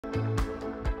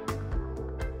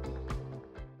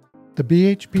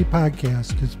The BHP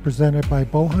podcast is presented by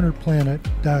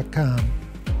BowHunterPlanet.com.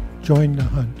 Join the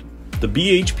hunt. The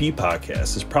BHP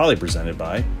podcast is proudly presented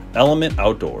by Element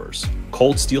Outdoors,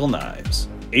 Cold Steel Knives,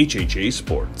 HHA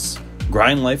Sports,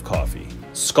 Grind Life Coffee,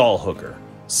 Skull Hooker,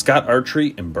 Scott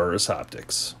Archery, and Burris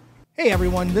Optics. Hey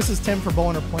everyone, this is Tim for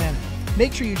BowHunter Planet.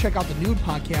 Make sure you check out the new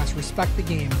podcast, Respect the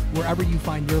Game, wherever you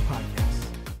find your podcasts.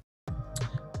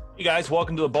 Hey guys,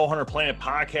 welcome to the BowHunter Planet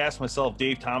podcast. Myself,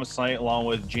 Dave Thomas, tonight, along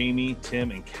with Jamie, Tim,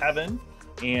 and Kevin,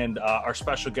 and our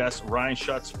special guest, Ryan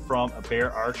Schutz from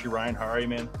Bear Archery. Ryan, how are you,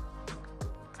 man?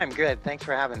 I'm good. Thanks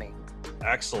for having me.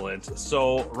 Excellent.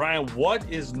 So, Ryan, what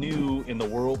is new in the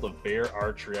world of bear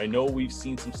archery? I know we've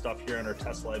seen some stuff here on our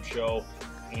Test Live show,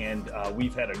 and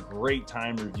we've had a great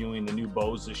time reviewing the new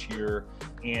bows this year.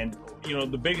 And, you know,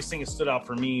 the biggest thing that stood out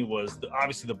for me was,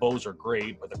 obviously the bows are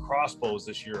great, but the crossbows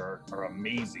this year are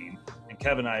amazing. And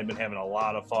Kevin and I have been having a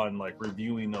lot of fun, like,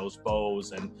 reviewing those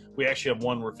bows. And we actually have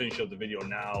one we're finishing up the video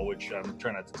now, which I'm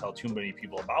trying not to tell too many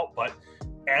people about. But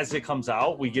as it comes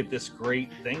out, we get this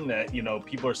great thing that, you know,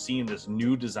 people are seeing this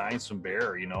new designs from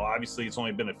Bear. You know, obviously it's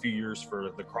only been a few years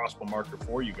for the crossbow market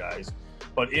for you guys,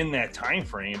 but in that time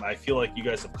frame, I feel like you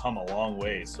guys have come a long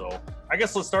way. So I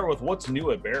guess let's start with what's new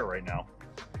at Bear right now.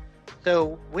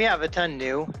 So we have a ton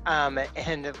new,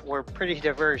 and we're pretty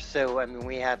diverse. So, I mean,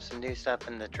 we have some new stuff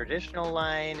in the traditional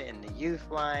line, in the youth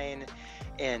line,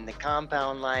 in the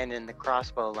compound line, in the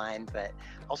crossbow line. But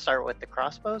I'll start with the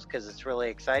crossbows because it's really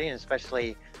exciting,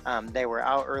 especially they were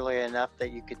out early enough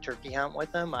that you could turkey hunt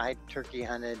with them. I turkey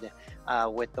hunted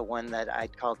with the one that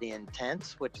I'd call the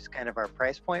Intense, which is kind of our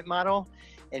price point model,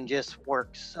 and just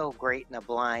works so great in a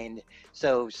blind.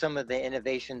 So some of the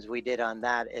innovations we did on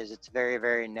that is it's very,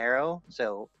 very narrow,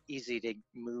 so easy to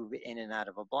move in and out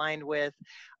of a blind with.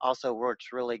 Also works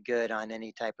really good on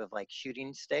any type of like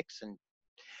shooting sticks and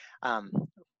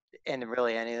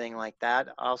really anything like that.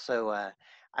 Also,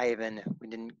 we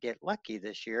didn't get lucky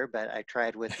this year, but I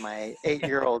tried with my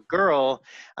 8-year-old girl,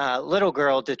 little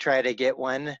girl, to try to get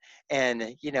one.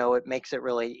 And, you know, it makes it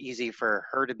really easy for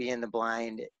her to be in the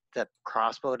blind, the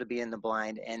crossbow to be in the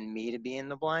blind, and me to be in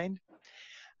the blind.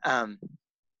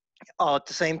 All at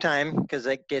the same time, because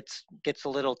it gets a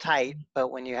little tight.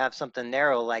 But when you have something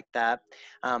narrow like that,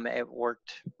 it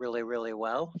worked really, really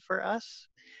well for us.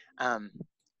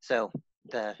 So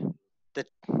the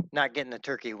not getting the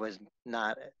turkey was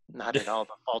not at all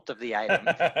the fault of the item.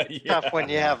 Yeah. Tough when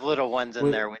you have little ones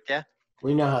in there with you.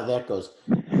 We know how that goes.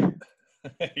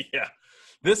 Yeah.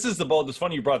 This is the bow. It's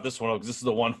funny you brought this one up because this is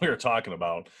the one we were talking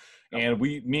about. And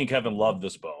me and Kevin loved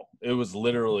this bow. It was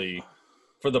literally,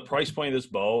 for the price point of this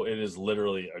bow, it is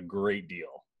literally a great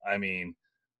deal. I mean,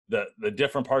 the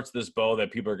different parts of this bow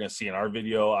that people are going to see in our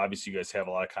video, obviously you guys have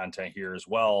a lot of content here as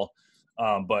well.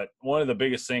 But one of the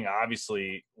biggest thing,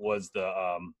 obviously, was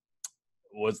the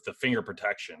finger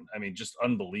protection. I mean, just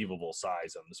unbelievable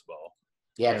size on this bow.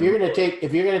 Yeah, if you're gonna take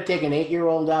an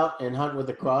 8-year-old out and hunt with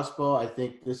a crossbow, I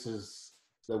think this is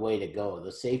the way to go.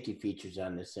 The safety features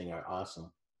on this thing are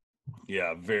awesome.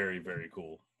 Yeah, very, very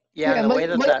cool. Yeah, and the way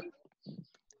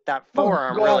that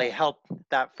forearm really helped.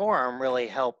 That forearm really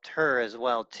helped her as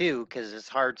well too, because it's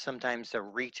hard sometimes to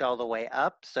reach all the way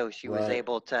up. So she was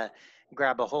able to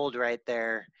grab a hold right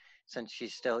there, since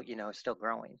she's still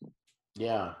growing.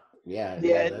 Yeah.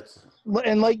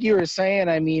 And like you were saying,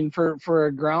 I mean, for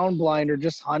a ground blind or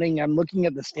just hunting, I'm looking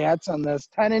at the stats on this.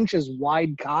 10 inches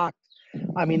wide cocked.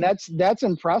 I mean, that's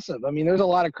impressive. I mean, there's a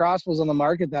lot of crossbows on the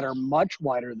market that are much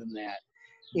wider than that.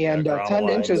 And 10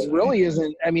 inches really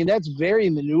isn't. I mean, that's very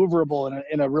maneuverable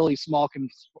in a really small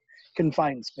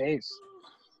confined space.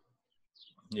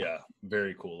 Yeah,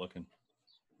 very cool looking.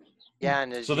 Yeah,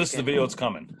 and so this is the video it's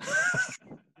coming.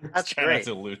 That's trying great. not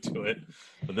to allude to it,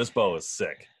 but this bow is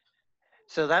sick.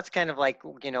 So that's kind of like,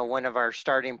 you know, one of our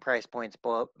starting price points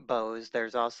bows.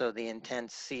 There's also the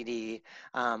Intense CD,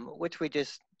 which we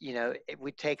just, you know,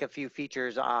 we take a few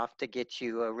features off to get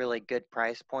you a really good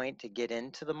price point to get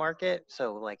into the market.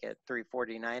 So like at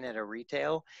 $349 at a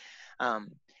retail.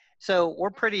 So we're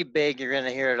pretty big. You're going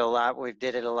to hear it a lot. We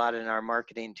did it a lot in our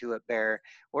marketing too at Bear.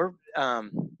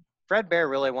 Fred Bear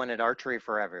really wanted archery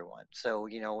for everyone. So,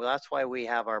 you know, that's why we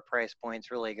have our price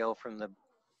points really go from the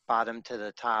bottom to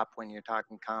the top when you're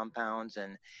talking compounds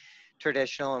and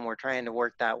traditional, and we're trying to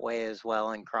work that way as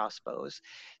well in crossbows.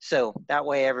 So that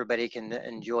way everybody can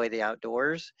enjoy the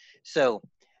outdoors. So,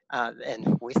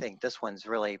 and we think this one's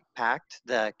really packed.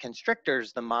 The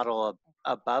Constrictor's the model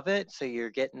above it, so you're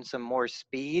getting some more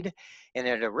speed. And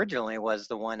it originally was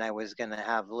the one I was going to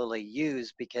have Lily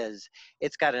use because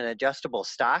it's got an adjustable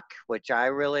stock, which I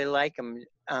really like.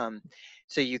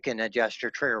 So you can adjust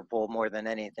your trigger pull more than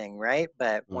anything, right?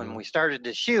 But when we started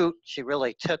to shoot, she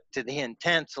really took to the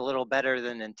intense a little better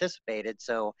than anticipated,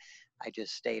 so I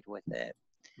just stayed with it.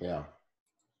 Yeah.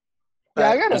 Yeah,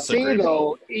 I gotta say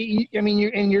though, I mean,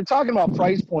 you're talking about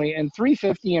price point, and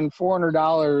 $350 and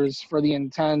 $400 for the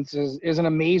Intense is an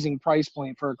amazing price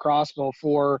point for a crossbow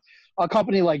for a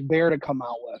company like Bear to come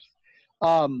out with.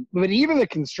 But even the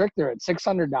Constrictor at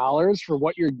 $600 for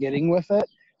what you're getting with it,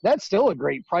 that's still a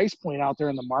great price point out there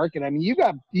in the market. I mean, you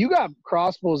got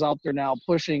crossbows out there now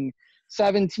pushing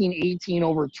 17, 18,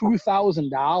 over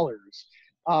 $2,000.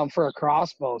 For a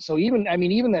crossbow. So even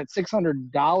that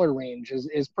 $600 range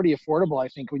is pretty affordable, I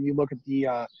think, when you look at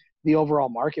the overall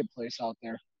marketplace out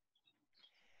there.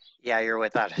 Yeah, you're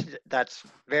with that. That's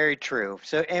very true.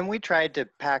 So, and we tried to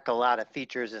pack a lot of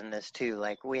features in this too.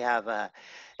 Like we have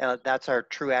that's our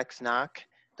True X knock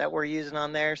that we're using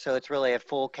on there. So it's really a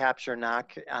full capture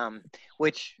knock,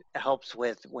 which helps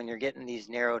with when you're getting these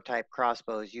narrow type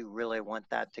crossbows, you really want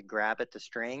that to grab at the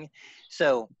string.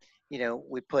 So,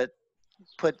 we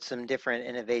put some different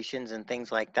innovations and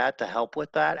things like that to help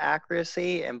with that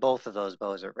accuracy, and both of those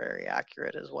bows are very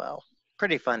accurate as well.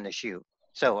 Pretty fun to shoot,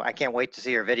 so I can't wait to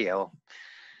see your video.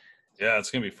 Yeah,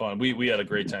 it's gonna be fun. We had a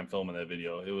great time filming that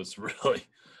video. It was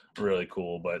really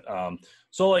cool. But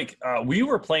so like we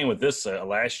were playing with this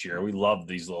last year. We loved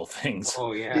these little things.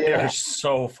 Oh yeah, they're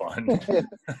so fun.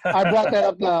 I brought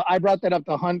that up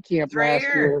to hunt camp last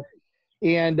year.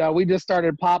 And we just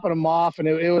started popping them off, and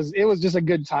it was just a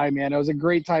good time, man. It was a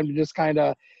great time to just kind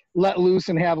of let loose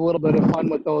and have a little bit of fun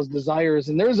with those Desires.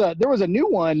 And there was a new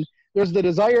one. There's the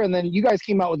Desire, and then you guys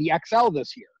came out with the XL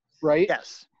this year, right?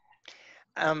 Yes.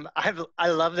 I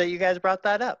love that you guys brought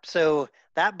that up. So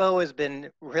that bow has been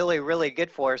really, really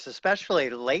good for us, especially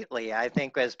lately. I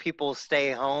think as people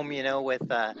stay home, with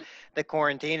the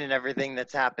quarantine and everything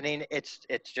that's happening, it's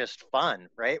just fun,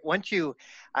 right?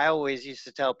 I always used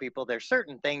to tell people there's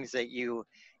certain things that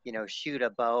shoot a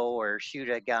bow or shoot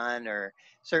a gun or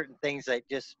certain things that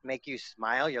just make you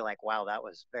smile. You're like, wow, that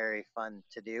was very fun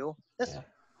to do.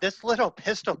 This little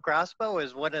pistol crossbow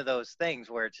is one of those things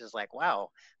where it's just like, wow,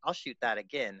 I'll shoot that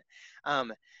again.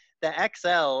 The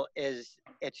XL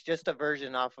it's just a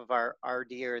version off of our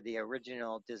RD or the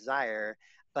original Desire,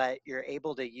 but you're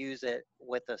able to use it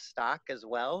with a stock as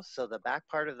well. So the back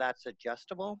part of that's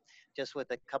adjustable, just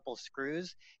with a couple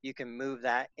screws. You can move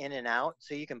that in and out,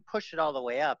 so you can push it all the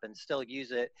way up and still use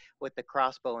it with the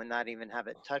crossbow and not even have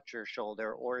it touch your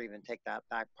shoulder, or even take that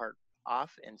back part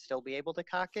off and still be able to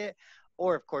cock it.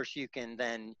 Or of course you can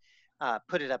then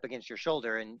put it up against your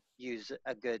shoulder and use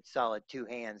a good solid two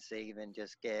hands to even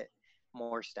just get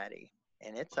more steady.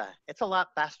 And it's a lot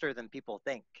faster than people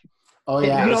think. Oh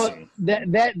yeah.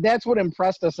 That's what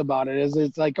impressed us about it, is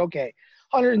it's like, okay,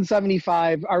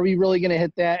 175, are we really going to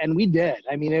hit that? And we did.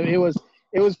 I mean, it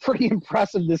was pretty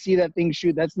impressive to see that thing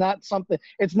shoot. That's not something,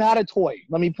 it's not a toy.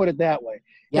 Let me put it that way.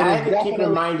 Yeah, I have to keep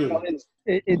reminding.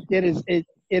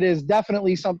 It is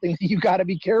definitely something that you got to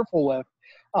be careful with,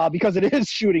 because it is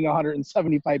shooting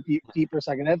 175 feet per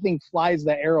second. That thing flies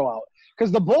the arrow out,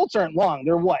 because the bolts aren't long.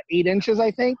 They're what, 8 inches,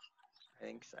 I think? I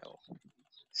think so.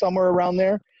 Somewhere around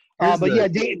there. Dave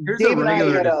and I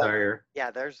had Desire.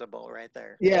 Yeah, there's the bolt right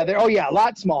there. Yeah, a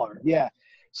lot smaller. Yeah.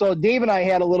 So Dave and I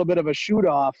had a little bit of a shoot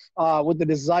off with the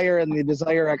Desire and the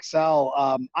Desire XL.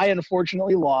 I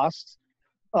unfortunately lost.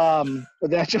 But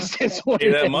that just is what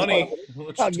it is. Money.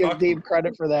 I'll give Dave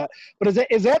credit for that. But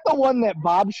is that the one that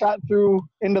Bob shot through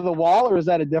into the wall, or is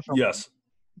that a different one? Yes.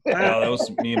 That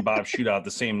was me and Bob shoot out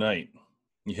the same night.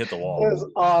 You hit the wall. That was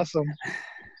awesome.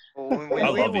 I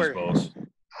love these bows.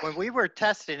 When we were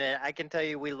testing it, I can tell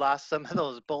you we lost some of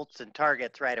those bolts and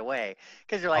targets right away,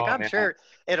 because you're like, I'm sure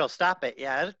it'll stop it.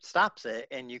 Yeah, it stops it,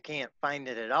 and you can't find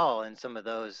it at all in some of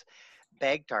those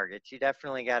bag targets. You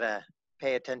definitely got to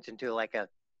pay attention to like a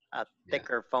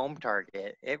thicker foam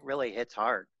target. It really hits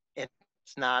hard. It's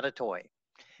not a toy,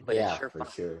 but it's sure fun.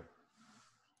 Sure.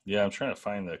 Yeah, I'm trying to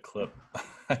find the clip.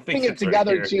 I think it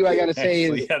together right too, I gotta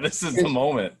say. This is the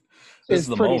moment. This is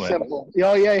the pretty moment. Simple.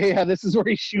 Oh yeah. This is where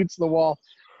he shoots the wall.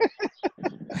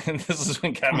 And this is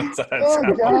when Kevin's on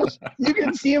Oh gosh, you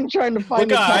can see him trying to find.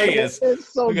 Look how high he is.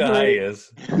 It's so Look how high he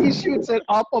is. He shoots it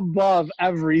up above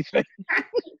everything.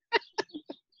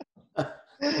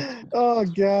 Oh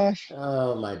gosh.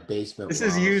 Oh, my basement. This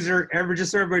is user.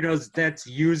 Just so everybody knows, that's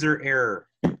user error.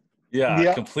 Yeah,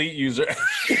 Yep. complete user.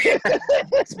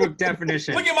 Textbook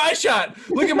definition. Look at my shot.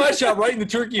 Look at my shot right in the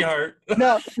turkey heart.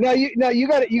 No, you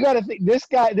got to think this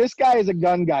guy is a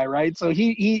gun guy, right? So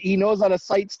he knows how to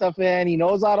sight stuff in, he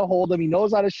knows how to hold them, he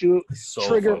knows how to shoot, So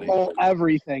trigger funny. pull,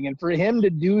 everything. And for him to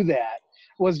do that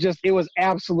it was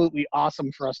absolutely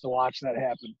awesome for us to watch that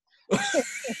happen.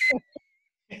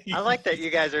 I like that you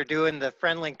guys are doing the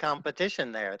friendly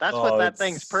competition there. That's Oh, what that it's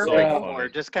thing's so perfect funny. for.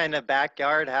 Just kind of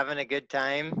backyard, having a good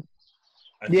time.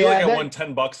 I feel like I won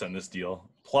 $10 on this deal.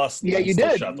 Plus, Yeah, you still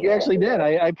did. shot the You wall. actually did.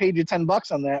 I paid you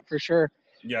 $10 on that for sure.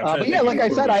 Yeah, But yeah, like I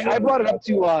said, I brought it up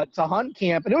to hunt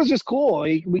camp, and it was just cool.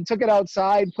 We took it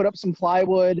outside, put up some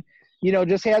plywood,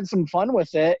 just had some fun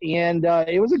with it, and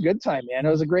it was a good time, man. It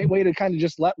was a great way to kind of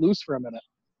just let loose for a minute.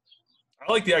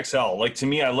 I like the XL. Like, to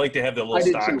me, I like to have that little I did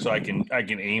stock too. so I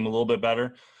can aim a little bit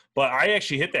better. But I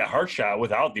actually hit that heart shot with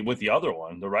the other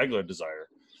one, the regular Desire.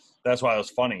 That's why it was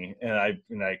funny, and I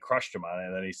crushed him on it,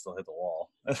 and then he still hit the wall.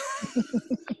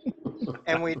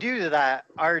 And we do that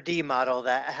RD model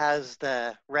that has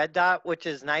the red dot, which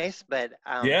is nice, but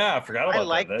yeah, I forgot about that. I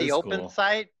like That the is open cool.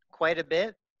 sight quite a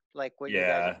bit. Like what you guys are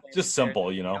Yeah, saying just there,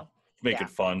 simple, make Yeah. it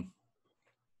fun.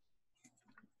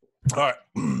 All right,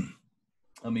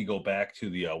 let me go back to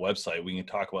the website. We can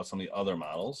talk about some of the other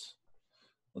models.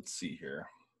 Let's see here.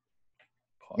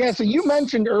 Yeah, so you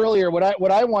mentioned earlier what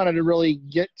I wanted to really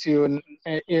get to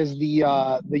is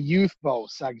the youth bow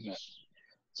segment.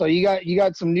 So you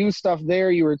got some new stuff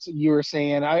there. You were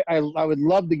saying I would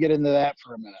love to get into that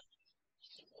for a minute.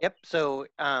 Yep. So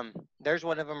there's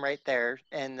one of them right there,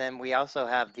 and then we also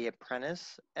have the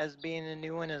Apprentice as being a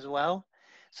new one as well.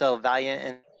 So Valiant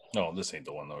and no, this ain't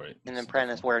the one though, right? and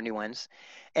Apprentice were new ones,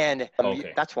 and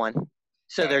okay. That's one.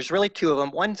 So there's really two of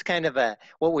them. One's kind of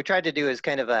what we tried to do is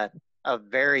kind of a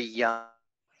very young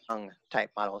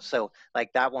type model. So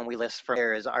like that one we list from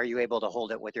there is, are you able to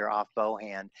hold it with your off bow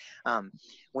hand?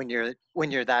 When you're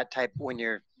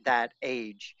that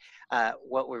age,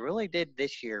 what we really did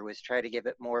this year was try to give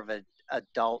it more of an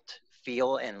adult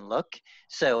feel and look.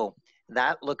 So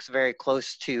that looks very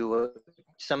close to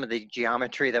some of the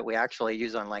geometry that we actually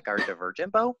use on like our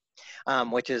Divergent bow,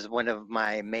 which is one of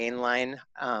my mainline,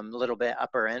 little bit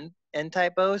upper end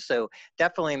type bows. So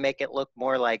definitely make it look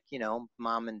more like,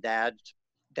 mom and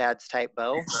dad's type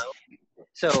bow.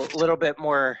 So a little bit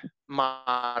more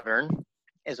modern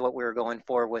is what we were going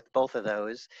for with both of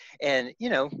those. And,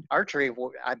 archery,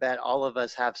 I bet all of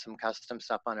us have some custom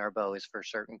stuff on our bows for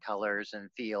certain colors and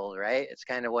feel, right? It's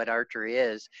kind of what archery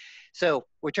is. So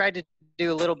we tried to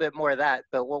do a little bit more of that,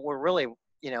 but what we're really,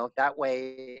 that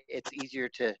way it's easier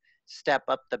to step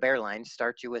up the bear line,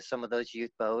 start you with some of those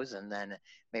youth bows, and then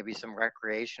maybe some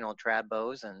recreational trad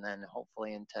bows, and then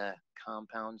hopefully into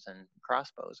compounds and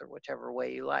crossbows, or whichever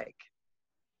way you like.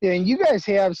 Yeah, and you guys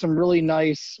have some really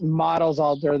nice models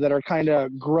out there that are kind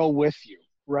of grow with you,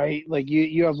 right? Like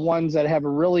you have ones that have a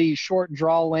really short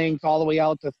draw length all the way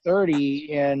out to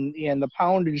 30, and the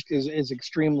poundage is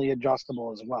extremely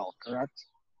adjustable as well, correct?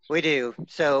 We do.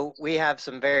 So we have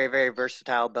some very, very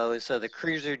versatile bows. So the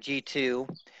Cruiser G2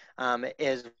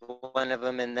 is one of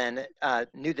them. And then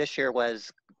new this year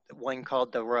was one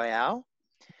called the Royale,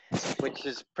 which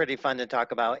is pretty fun to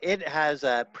talk about. It has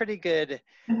a pretty good,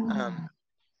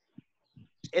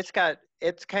 it's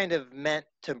kind of meant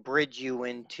to bridge you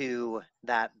into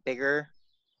that bigger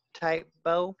type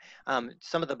bow.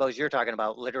 Some of the bows you're talking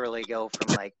about literally go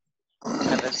from like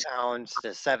 7 pounds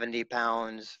to 70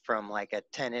 pounds, from like a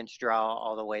 10-inch draw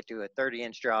all the way to a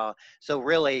 30-inch draw. So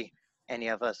really any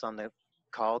of us on the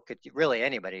call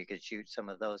anybody could shoot some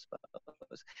of those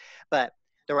bows. But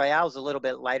the Royale is a little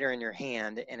bit lighter in your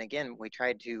hand. And again, we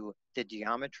tried the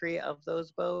geometry of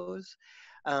those bows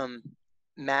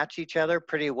match each other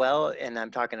pretty well. And I'm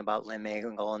talking about limb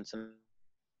angle and some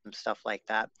stuff like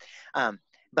that.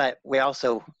 But we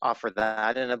also offer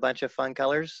that in a bunch of fun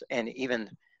colors, and even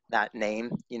that name,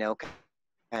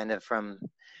 kind of from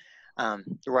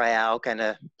Royale, kind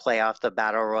of play off the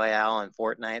Battle Royale in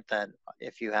Fortnite, that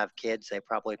if you have kids, they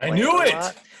probably play. I knew it.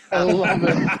 Lot. I love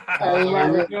it. I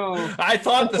love it. I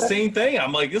thought the same thing.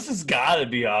 I'm like, this has got to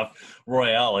be off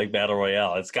Royale, like Battle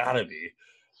Royale. It's got to be.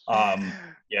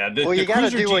 Yeah, the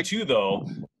Cruiser G2 though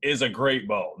is a great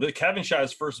bow. Kevin shot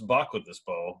his first buck with this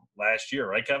bow last year,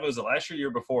 right, Kevin? Was it last year or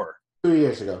year before? 2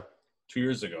 years ago. 2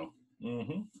 years ago.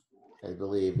 Mm-hmm. I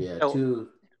believe, yeah.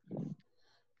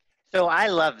 So I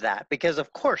love that, because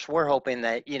of course we're hoping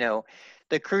that,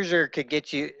 the Cruiser could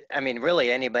get you, I mean,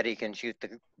 really anybody can shoot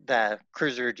the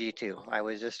Cruiser G2. I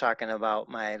was just talking about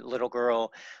my little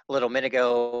girl a little minute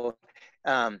ago.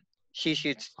 She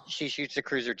shoots the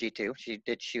Cruiser G2. She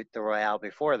did shoot the Royale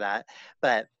before that,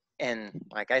 but And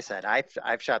like I said,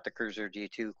 I've shot the Cruiser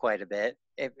G2 quite a bit.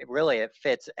 It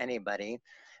fits anybody.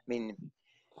 I mean,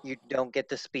 you don't get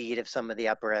the speed of some of the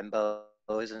upper end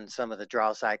bows and some of the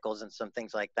draw cycles and some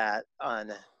things like that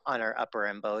on our upper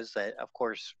end bows that of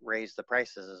course raise the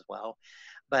prices as well.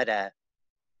 But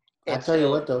I'll tell you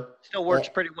what though, still works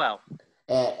pretty well.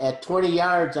 At 20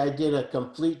 yards, I did a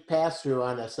complete pass through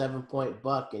on a 7-point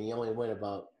buck, and he only went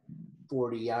about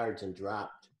 40 yards and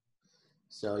dropped.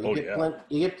 So you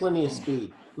get plenty of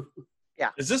speed.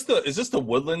 Yeah. Is this the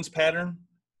Woodlands pattern?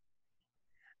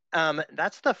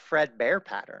 That's the Fred Bear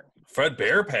pattern. Fred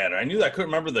Bear pattern. I knew that. I couldn't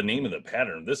remember the name of the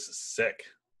pattern. This is sick.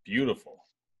 Beautiful.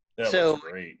 That looks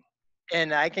great.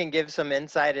 And I can give some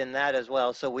insight in that as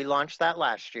well. So we launched that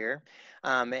last year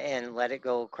and let it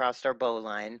go across our bow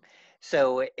line.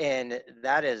 So, and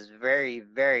that is very,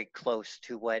 very close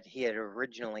to what he had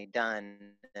originally done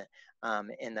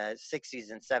in the 60s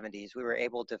and 70s. We were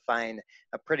able to find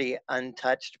a pretty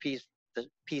untouched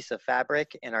piece of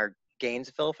fabric in our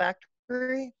Gainesville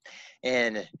factory.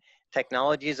 And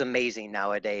technology is amazing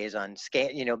nowadays on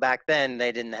scan. You know, back then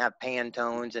they didn't have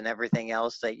Pantones and everything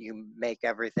else that you make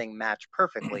everything match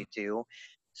perfectly to.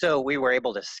 So we were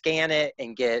able to scan it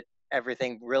and get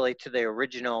everything really to the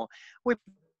original. We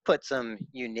put some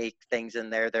unique things in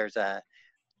there. There's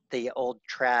the old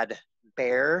trad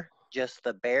bear, just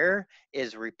the bear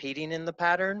is repeating in the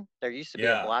pattern. There used to be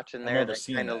a blotch in there that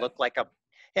kind of looked like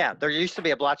there used to be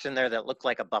a blotch in there that looked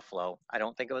like a buffalo. I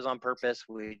don't think it was on purpose.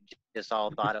 We just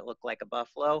all thought it looked like a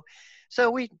buffalo. So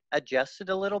we adjusted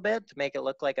a little bit to make it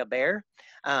look like a bear.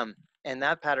 And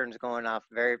that pattern's going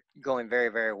very,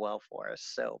 very well for us.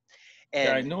 So, and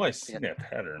I know I've seen that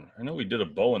pattern. I know we did a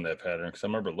bow in that pattern because I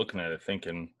remember looking at it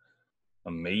thinking,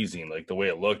 amazing, like the way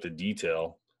it looked, the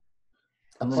detail.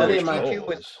 A buddy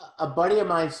of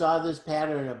mine saw this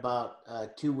pattern about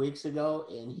 2 weeks ago,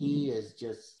 and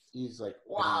he's like,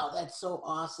 wow, that's so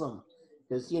awesome.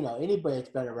 Because, you know, anybody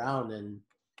that's been around and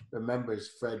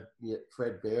remembers Fred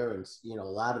Bear, and, you know, a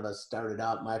lot of us started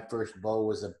out, my first bow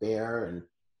was a bear, and,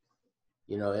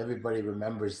 you know, everybody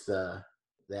remembers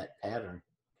that pattern.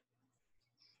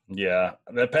 Yeah,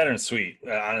 that pattern's sweet.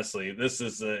 Honestly, this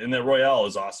is and the Royale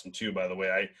is awesome too. By the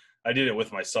way, I did it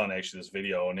with my son actually. This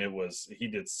video, and he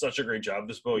did such a great job.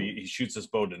 This bow, he shoots this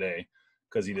bow today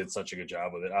because he did such a good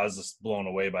job with it. I was just blown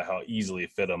away by how easily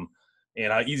it fit him,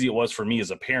 and how easy it was for me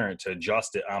as a parent to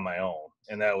adjust it on my own.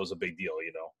 And that was a big deal.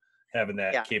 You know, having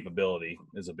that capability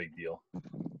is a big deal.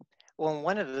 Well,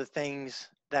 one of the things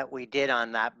that we did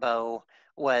on that bow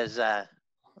was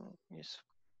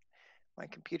my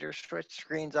computer switched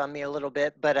screens on me a little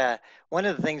bit, but one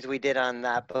of the things we did on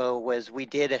that bow was we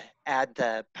did add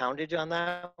the poundage on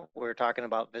that. We're talking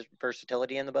about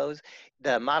versatility in the bows.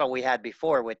 The model we had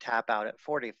before would tap out at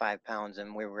 45 pounds,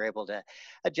 and we were able to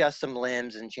adjust some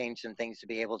limbs and change some things to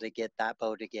be able to get that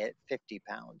bow to get 50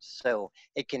 pounds. So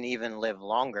it can even live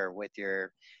longer with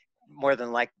more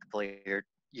than likely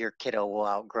your kiddo will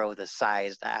outgrow the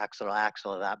size, the axle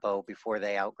of that bow before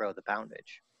they outgrow the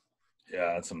poundage.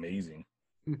 Yeah, that's amazing.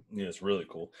 Yeah, it's really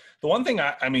cool. The one thing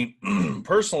I mean,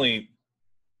 personally,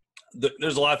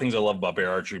 there's a lot of things I love about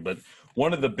Bear Archery, but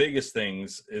one of the biggest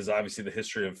things is obviously the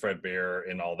history of Fred Bear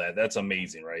and all that. That's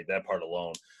amazing, right? That part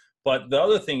alone. But the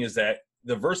other thing is that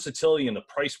the versatility and the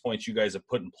price points you guys have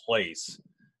put in place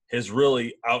has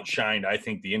really outshined, I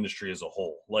think, the industry as a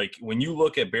whole. Like when you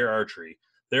look at Bear Archery,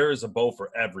 there is a bow for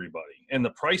everybody. And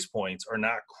the price points are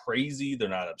not crazy. They're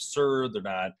not absurd. They're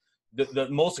not. The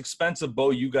most expensive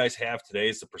bow you guys have today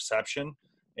is the Perception,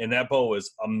 and that bow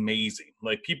is amazing.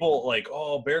 Like people like,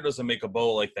 oh, Bear doesn't make a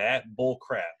bow like that. Bull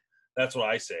crap. That's what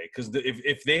I say. Because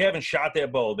if they haven't shot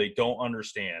that bow, they don't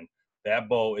understand. That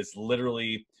bow is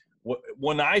literally.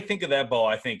 When I think of that bow,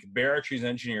 I think Bear Archery's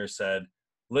engineer said,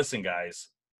 "Listen, guys,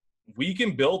 we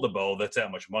can build a bow that's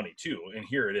that much money too, and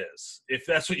here it is. If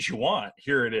that's what you want,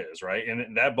 here it is, right?"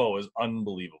 And that bow is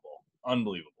unbelievable,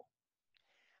 unbelievable.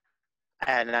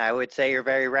 And I would say you're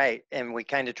very right. And we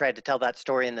kind of tried to tell that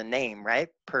story in the name, right?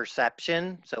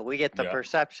 Perception. So we get the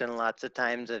perception lots of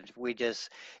times if we just,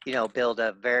 build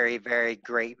a very, very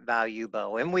great value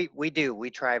bow. And we do. We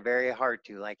try very hard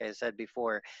to. Like I said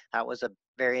before, that was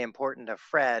very important to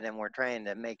Fred, and we're trying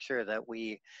to make sure that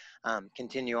we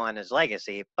continue on his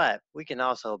legacy. But we can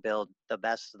also build the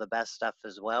best of the best stuff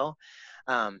as well.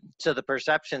 So the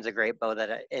Perception's a great bow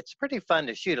that it's pretty fun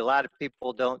to shoot. A lot of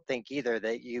people don't think either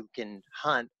that you can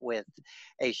hunt with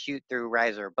a shoot through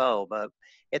riser bow, but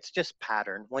it's just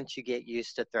pattern. Once you get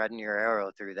used to threading your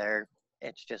arrow through there,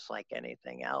 it's just like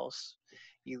anything else.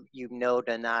 you know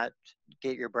to not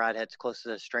get your broadheads close to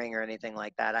the string or anything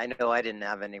like that. I know I didn't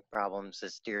have any problems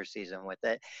this deer season with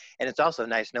it. And it's also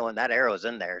nice knowing that arrow's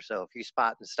in there. So if you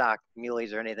spot and stock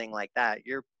muleys or anything like that,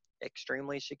 you're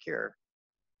extremely secure.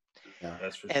 Yeah,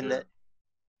 that's for and sure.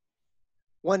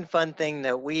 One fun thing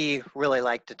that we really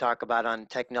like to talk about on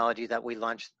technology that we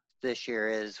launched this year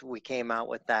is we came out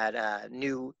with that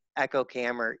new Echo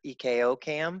Cam or EKO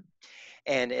cam,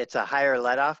 and it's a higher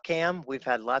let-off cam. We've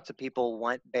had lots of people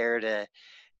want Bear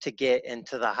to get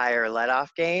into the higher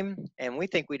let-off game, and we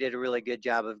think we did a really good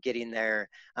job of getting there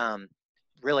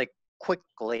really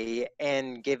quickly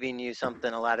and giving you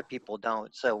something a lot of people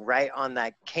don't. So right on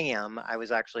that cam, I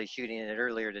was actually shooting it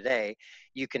earlier today,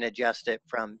 you can adjust it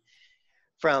from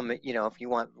you know, if you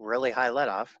want really high let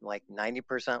off, like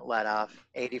 90% let off,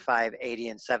 85, 80,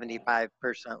 and 75%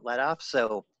 let off.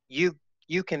 So you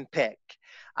can pick.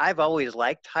 I've always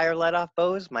liked higher let off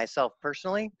bows myself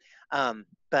personally,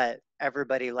 but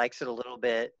everybody likes it a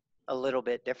little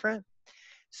bit different.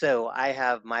 So I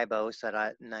have my bow set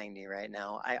at 90 right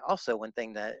now. I also, one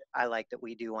thing that I like that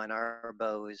we do on our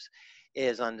bows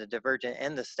is on the divergent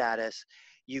and the status,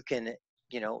 you can,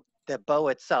 you know, the bow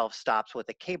itself stops with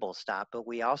a cable stop, but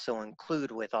we also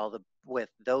include with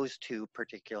those two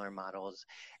particular models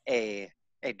a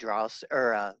draw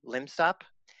or a limb stop.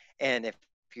 And if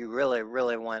you really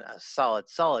want a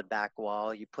solid back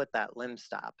wall, you put that limb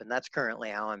stop, and that's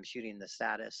currently how I'm shooting the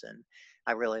status. And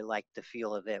I really like the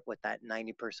feel of it with that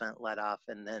 90% let off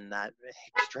and then that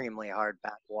extremely hard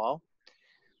back wall.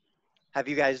 Have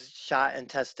you guys shot and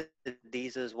tested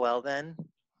these as well then?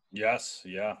 Yes,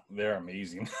 yeah, they're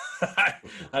amazing.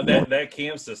 That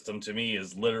cam system to me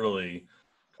is literally,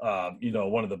 you know,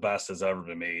 one of the best that's ever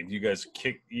been made. You guys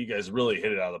really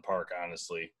hit it out of the park,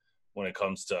 honestly, when it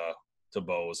comes to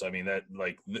bows. I mean, that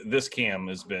like this cam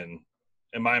has been,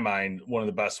 in my mind, one of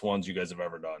the best ones you guys have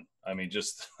ever done. I mean,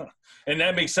 just, and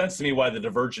that makes sense to me why the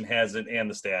divergent has it and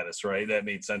the status, right? That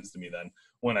made sense to me then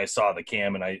when I saw the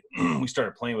cam and we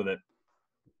started playing with it.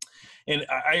 And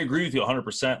I agree with you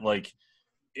 100%. Like,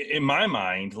 in my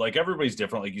mind, like everybody's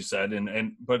different, like you said,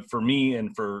 but for me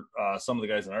and for some of the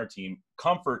guys on our team,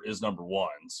 comfort is number one.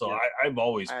 So yeah. I've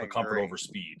always put comfort over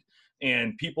speed.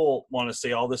 And people want to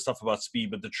say all this stuff about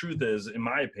speed, but the truth is, in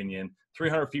my opinion,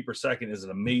 300 feet per second is an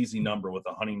amazing number with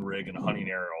a hunting rig and a hunting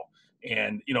arrow.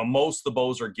 And, you know, most of the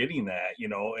bows are getting that, you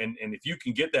know, and if you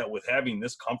can get that with having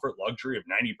this comfort luxury of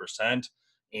 90%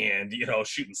 and, you know,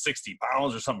 shooting 60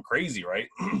 pounds or something crazy, right?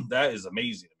 That is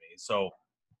amazing to me. So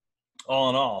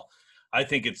all in all, I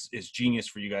think it's genius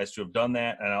for you guys to have done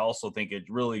that. And I also think it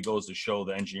really goes to show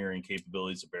the engineering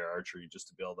capabilities of Bear Archery, just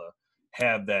to be able to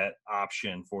have that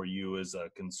option for you as a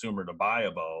consumer to buy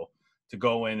a bow, to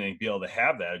go in and be able to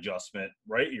have that adjustment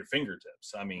right at your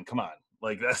fingertips. I mean, come on.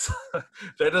 Like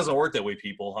that doesn't work that way,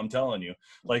 people. I'm telling you,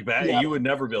 like that, yeah. You would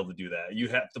never be able to do that. You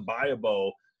have to buy a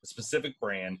bow, a specific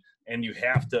brand, and you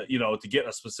have to, you know, to get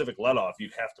a specific let off,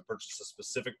 you'd have to purchase a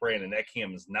specific brand, and that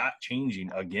cam is not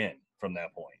changing again from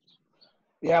that point.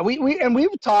 Yeah,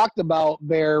 we've talked about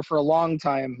Bear for a long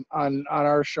time on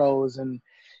our shows, and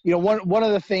you know, one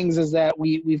of the things is that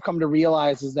we've come to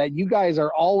realize is that you guys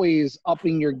are always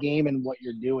upping your game in what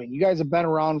you're doing. You guys have been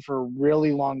around for a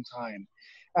really long time.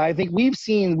 I think we've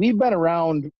been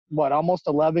around almost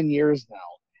 11 years now.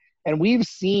 And we've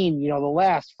seen, you know, the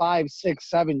last 5, 6,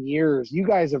 7 years, you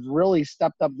guys have really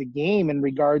stepped up the game in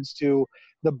regards to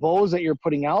the bows that you're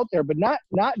putting out there, but not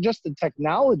just the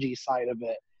technology side of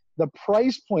it. The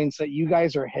price points that you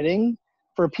guys are hitting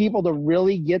for people to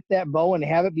really get that bow and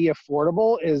have it be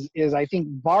affordable is I think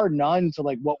bar none to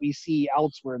like what we see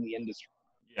elsewhere in the industry.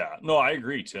 Yeah, no, I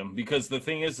agree, Tim, because the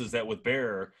thing is that with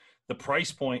Bear, the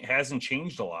price point hasn't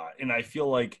changed a lot. And I feel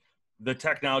like the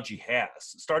technology has,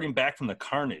 starting back from the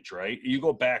Carnage, right? You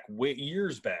go back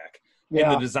years back, yeah.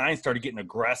 And the design started getting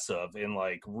aggressive and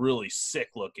like really sick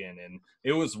looking, and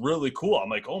it was really cool. I'm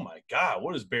like, oh my God,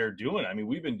 what is Bear doing? I mean,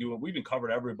 we've been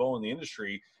covering every bow in the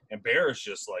industry, and Bear is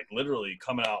just like literally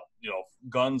coming out, you know,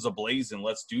 guns ablazing.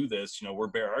 Let's do this. You know, we're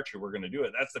Bear Archery. We're going to do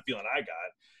it. That's the feeling I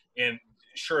got. And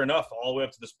sure enough, all the way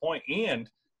up to this point, and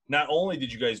not only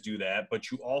did you guys do that,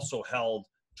 but you also held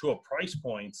to a price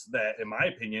points that, in my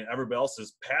opinion, everybody else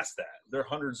is past that. They're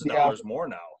hundreds of dollars more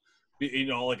now. You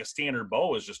know, like a standard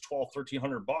bow is just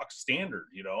 $1,200-$1,300 standard,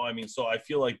 you know? I mean, so I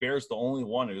feel like Bear's the only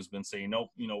one who's been saying, nope,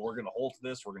 you know, we're going to hold to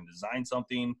this. We're going to design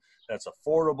something that's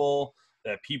affordable,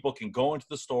 that people can go into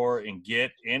the store and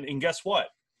get. And guess what?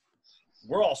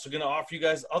 We're also going to offer you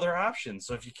guys other options.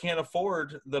 So if you can't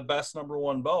afford the best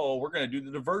 #1 bow, we're going to do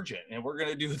the Divergent, and we're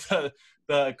going to do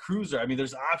the Cruiser. I mean,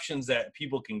 there's options that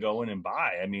people can go in and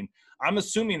buy. I mean, I'm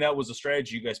assuming that was a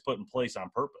strategy you guys put in place on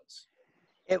purpose.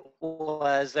 There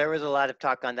was a lot of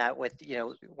talk on that with,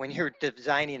 when you're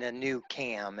designing a new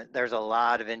cam, there's a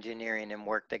lot of engineering and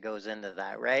work that goes into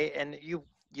that, right? And you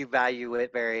value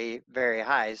it very, very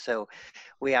high. So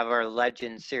we have our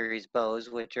Legend series bows,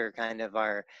 which are kind of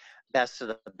our best of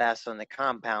the best on the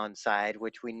compound side,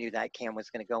 which we knew that cam was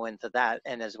going to go into that.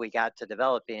 And as we got to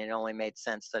developing, it only made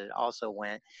sense that it also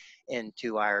went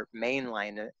into our main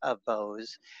line of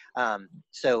bows.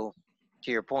 So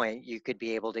to your point, you could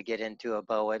be able to get into a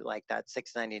bow at like that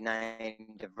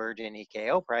 $699 Divergent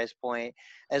EKO price point,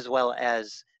 as well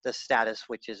as the Status,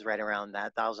 which is right around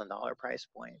that $1,000 price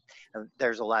point.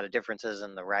 There's a lot of differences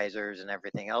in the risers and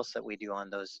everything else that we do on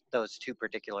those two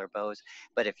particular bows.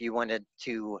 But if you wanted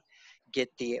to get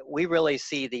we really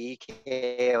see the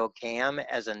EKO cam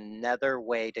as another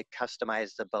way to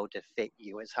customize the bow to fit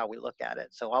you, is how we look at it.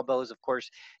 So all bows, of course,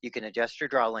 you can adjust your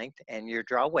draw length and your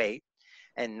draw weight.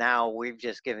 And now we've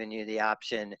just given you the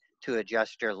option to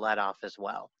adjust your let off as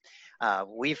well.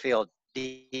 We feel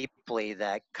deeply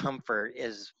that comfort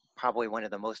is probably one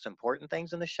of the most important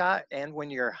things in the shot, and when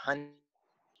you're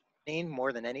hunting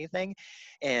more than anything.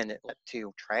 And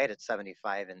to try it at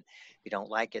 75, and if you don't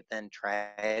like it, then try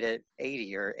it at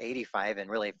 80 or 85 and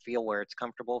really feel where it's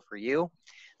comfortable for you.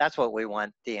 That's what we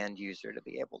want the end user to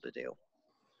be able to do.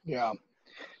 Yeah.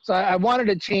 So I wanted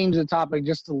to change the topic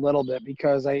just a little bit,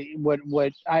 because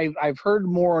I've heard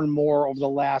more and more over the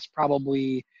last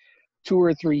probably 2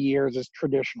 or 3 years is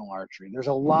traditional archery. There's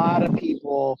a lot of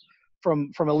people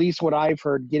from at least what I've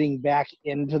heard getting back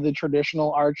into the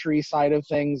traditional archery side of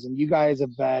things, and you guys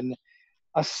have been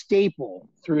a staple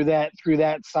through that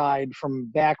side from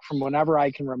whenever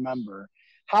I can remember.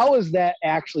 How has that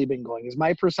actually been going? Is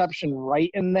my perception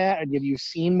right in that? Have you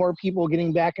seen more people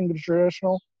getting back into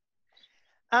traditional?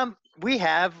 We've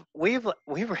I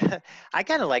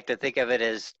kind of like to think of it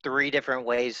as 3 different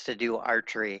ways to do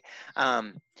archery.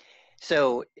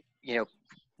 So,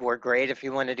 we're great if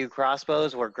you want to do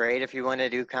crossbows. We're great if you want to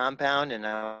do compound. And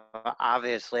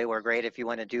obviously we're great if you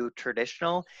want to do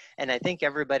traditional. And I think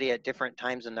everybody at different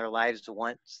times in their lives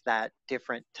wants that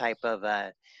different type of,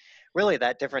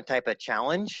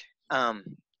 challenge.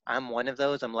 I'm one of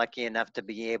those. I'm lucky enough to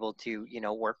be able to,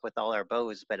 work with all our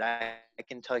bows, but I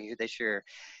can tell you this year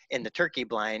in the turkey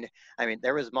blind, I mean,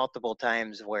 there was multiple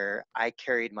times where I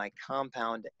carried my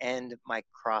compound and my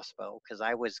crossbow because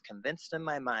I was convinced in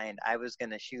my mind I was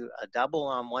going to shoot a double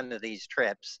on one of these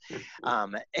trips.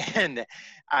 And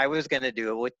I was going to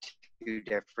do it with 2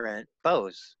 different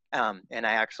bows. And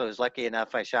I actually was lucky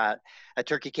enough. I shot a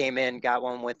turkey, came in, got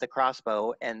one with the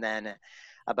crossbow, and then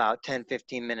about 10,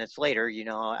 15 minutes later, it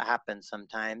happens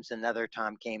sometimes, another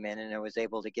Tom came in and I was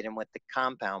able to get him with the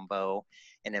compound bow.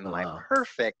 And in my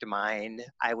perfect mind,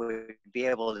 I would be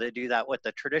able to do that with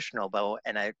the traditional bow.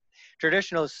 And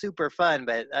traditional is super fun,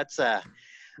 but that's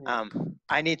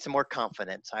I need some more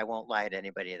confidence. I won't lie to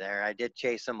anybody there. I did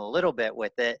chase them a little bit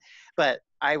with it, but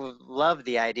I love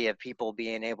the idea of people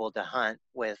being able to hunt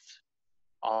with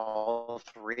all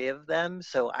 3 of them.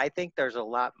 So I think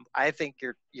I think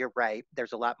you're right.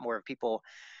 There's a lot more people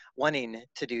wanting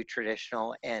to do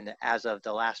traditional. And as of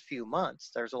the last few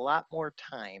months, there's a lot more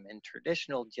time, and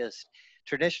traditional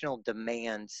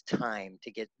demands time to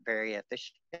get very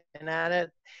efficient at it,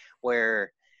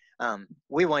 where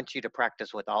we want you to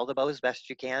practice with all the bows best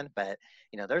you can, but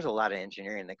there's a lot of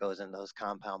engineering that goes in those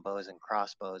compound bows and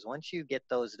crossbows. Once you get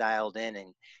those dialed in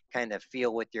and kind of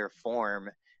feel with your form,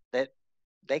 that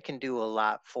they can do a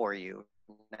lot for you.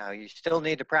 Now, you still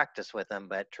need to practice with them,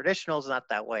 but traditional is not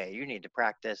that way. You need to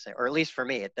practice, or at least for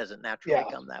me, it doesn't naturally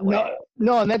come that way.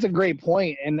 No, and that's a great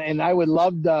point. And I would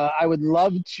love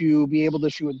to be able to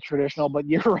shoot with traditional, but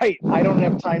you're right. I don't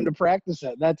have time to practice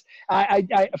it. That's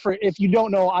if you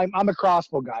don't know, I'm a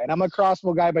crossbow guy, and I'm a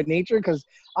crossbow guy by nature because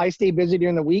I stay busy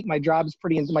during the week. My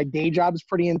day job is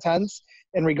pretty intense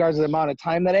in regards to the amount of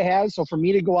time that it has. So for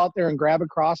me to go out there and grab a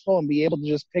crossbow and be able to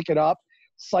just pick it up,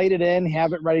 sight it in,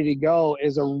 have it ready to go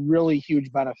is a really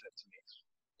huge benefit to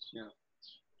me.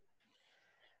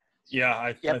 Yeah,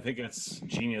 I think it's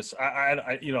genius.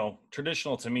 I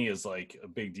traditional to me is like a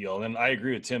big deal. And I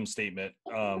agree with Tim's statement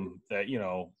that,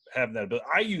 having that ability.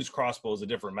 I use crossbow as a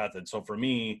different method. So for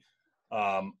me,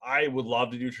 I would love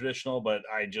to do traditional, but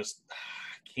I just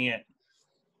can't.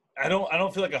 I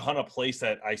don't feel like I hunt a place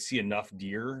that I see enough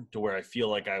deer to where I feel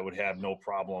like I would have no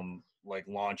problem like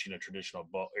launching a traditional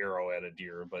arrow at a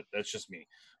deer, but that's just me.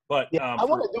 But I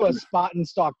want to do a spot and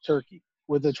stalk turkey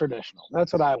with the traditional.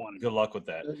 That's what I want to do. Good luck with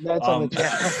that. That's on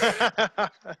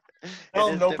the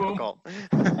it is difficult.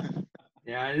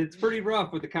 Yeah, it's pretty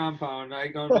rough with the compound. I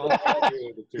don't know how to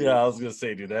do with it. Yeah, I was gonna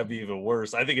say, dude, that'd be even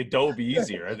worse. I think a doe would be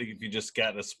easier. I think if you just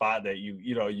got in a spot that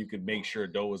you could make sure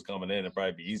a doe was coming in, it'd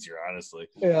probably be easier, honestly.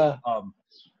 Yeah.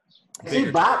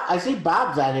 I see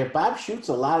Bob's on here. Bob shoots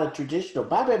a lot of traditional.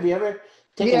 Bob, have you ever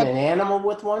taken an animal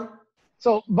with one?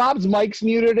 So Bob's mic's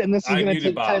muted, and this is going to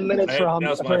take Bob. 10 minutes for him to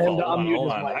unmute Hold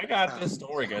his on. mic. I got this.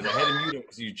 Don't worry, guys. I had him mute him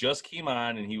because he just came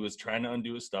on and he was trying to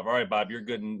undo his stuff. All right, Bob, you're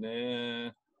good. Nah,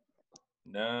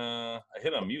 I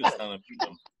hit unmute. It's not unmute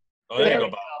him. Oh, there you go,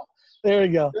 Bob. There we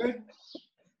go.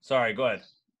 Sorry, go ahead.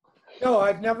 No,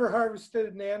 I've never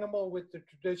harvested an animal with the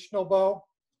traditional bow.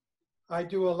 I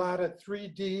do a lot of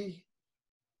 3D.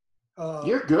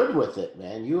 You're good with it,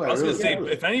 man. You are. I was really going to say,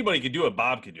 good if anybody could do it,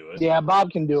 Bob could do it. Yeah,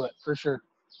 Bob can do it for sure.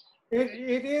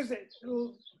 It is,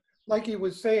 like he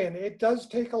was saying, it does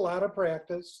take a lot of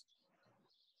practice,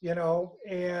 you know,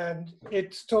 and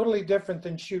it's totally different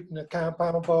than shooting a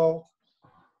compound bow.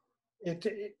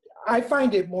 I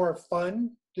find it more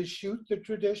fun to shoot the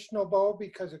traditional bow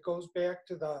because it goes back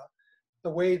to the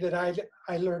way that I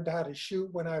learned how to shoot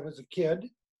when I was a kid.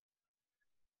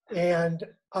 And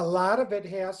a lot of it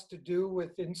has to do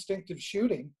with instinctive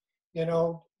shooting. You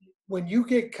know, when you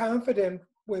get confident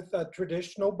with a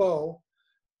traditional bow,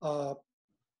 a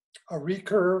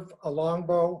recurve, a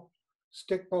longbow,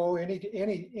 stick bow,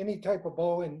 any type of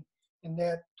bow in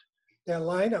that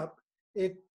lineup,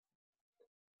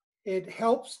 it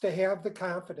helps to have the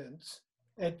confidence.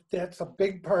 That's a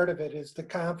big part of it, is the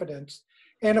confidence.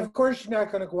 And of course, you're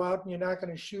not going to go out and you're not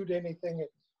going to shoot anything at,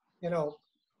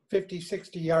 50,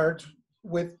 60 yards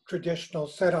with traditional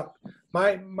setup.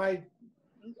 My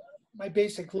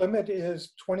basic limit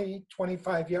is 20,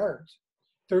 25 yards,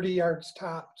 30 yards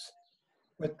tops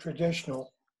with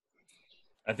traditional.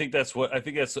 I think that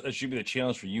should be the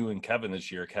challenge for you and Kevin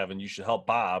this year. Kevin, you should help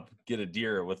Bob get a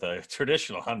deer with a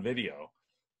traditional on video.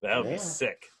 That would be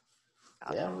sick.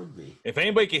 That would be. If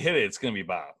anybody can hit it, it's going to be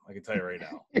Bob. I can tell you right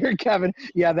now. Here, Kevin.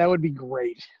 Yeah, that would be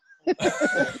great.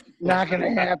 Not going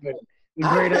to happen.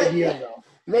 Great idea, though.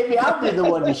 Maybe I'll be the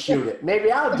one to shoot it.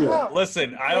 Maybe I'll do it.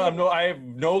 Listen, I have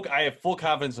full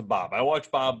confidence in Bob. I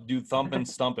watch Bob do thumping,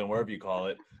 stumping, whatever you call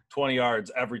it, 20 yards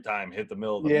every time, hit the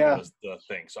middle of the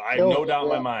thing. So I have no doubt in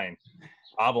my mind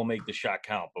Bob will make the shot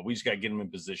count, but we just got to get him in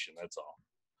position. That's all.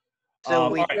 So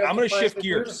all right, I'm going to shift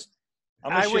gears.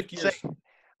 Say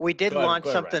we did launch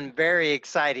something very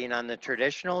exciting on the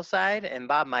traditional side, and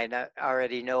Bob might not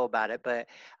already know about it, but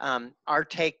our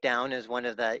takedown is one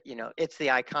of the, it's the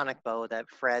iconic bow that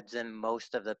Fred's in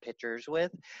most of the pictures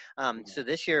with. So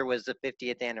this year was the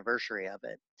 50th anniversary of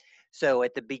it. So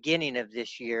at the beginning of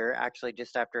this year, actually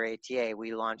just after ATA,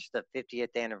 we launched the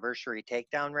 50th anniversary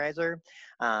takedown riser.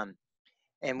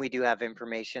 And we do have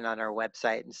information on our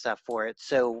website and stuff for it.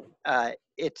 So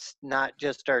it's not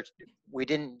just we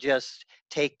didn't just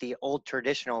take the old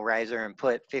traditional riser and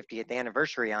put 50th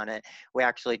anniversary on it. We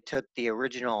actually took the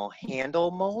original handle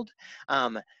mold,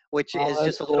 which is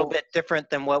just a little bit different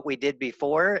than what we did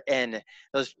before. And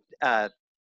those,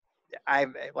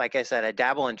 like I said, I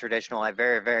dabble in traditional. I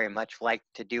very, very much like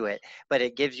to do it, but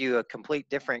it gives you a complete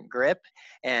different grip,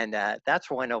 and that's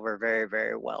went over very,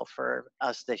 very well for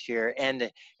us this year.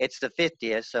 And it's the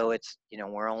 50th, so it's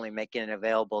we're only making it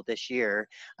available this year.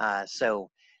 So,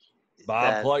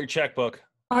 Bob, pull out your checkbook.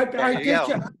 I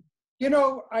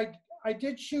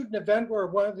did shoot an event where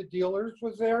one of the dealers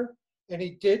was there, and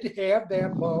he did have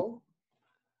that bow,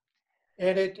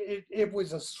 and it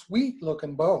was a sweet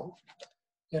looking bow.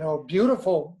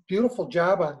 Beautiful, beautiful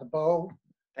job on the bow.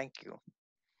 Thank you.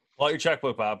 Pull out your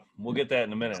checkbook, Bob. We'll get that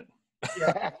in a minute.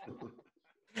 Yeah.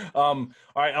 All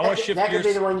right, I want to shift gears. That could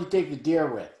be the one you take the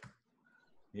deer with.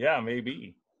 Yeah,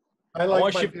 maybe. I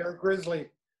like my Bear Grizzly.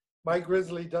 My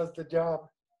Grizzly does the job.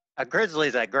 A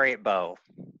Grizzly's a great bow.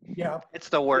 Yeah. It's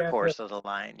the workhorse of the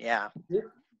line. Yeah.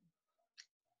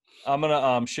 I'm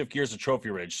going to shift gears to Trophy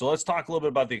Ridge. So let's talk a little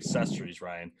bit about the accessories,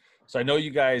 Ryan. So I know you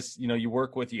guys, you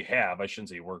work with, you shouldn't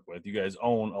say you work with, you guys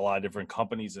own a lot of different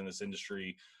companies in this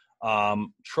industry.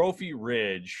 Trophy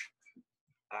Ridge,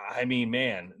 I mean,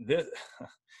 man,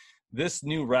 this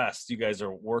new rest you guys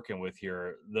are working with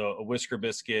here, the Whisker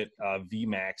Biscuit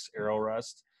VMAX Arrow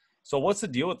Rest. So what's the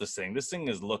deal with this thing? This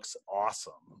thing looks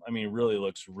awesome. I mean, it really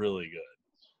looks really good.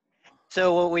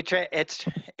 So what we try, it's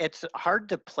hard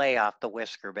to play off the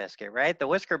Whisker Biscuit, right? The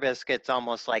Whisker Biscuit's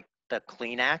almost like the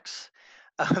Kleenex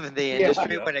of the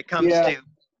industry when it comes to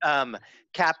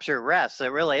capture rests.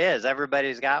 It really is.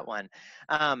 Everybody's got one.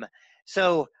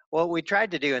 So what we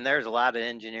tried to do, and there's a lot of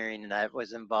engineering that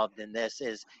was involved in this,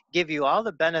 is give you all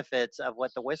the benefits of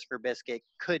what the Whisker Biscuit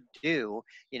could do,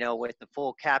 you know, with the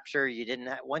full capture. You didn't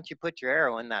once you put your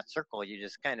arrow in that circle, you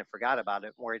just kind of forgot about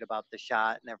it, worried about the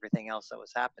shot and everything else that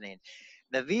was happening.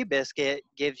 The V Biscuit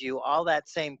gives you all that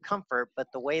same comfort, but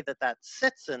the way that that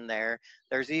sits in there,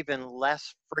 there's even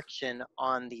less friction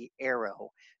on the arrow.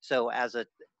 So as a,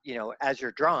 you know, as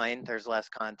you're drawing, there's less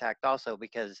contact also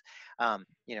because,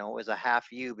 you know, it was a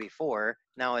half U before.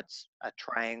 Now it's a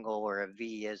triangle or a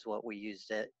V is what we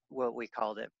used it, what we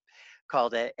called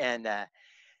it. And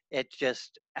it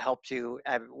just helps you.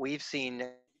 We've seen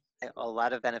a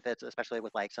lot of benefits, especially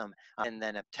with like some, and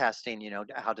then of testing, you know,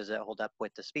 how does it hold up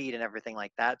with the speed and everything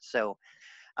like that. So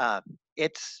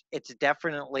it's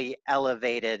definitely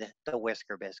elevated the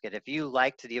Whisker Biscuit. If you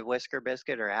liked the Whisker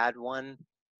Biscuit or had one,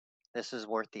 this is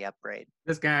worth the upgrade.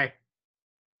 This guy.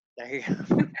 There you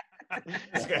go.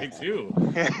 This guy too.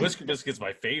 Whisker Biscuit's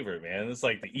my favorite, man. It's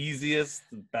like the easiest,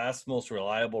 best, most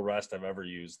reliable rest I've ever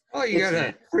used. Oh, you got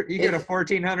a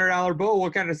 $1,400 bow.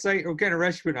 What kind of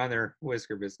rest you put on there,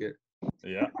 Whisker Biscuit?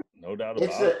 Yeah, no doubt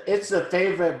about it. It's a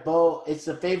favorite bow. It's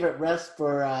a favorite rest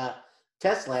for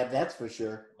Test Lab, that's for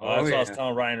sure. That's what I was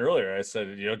telling Ryan earlier. I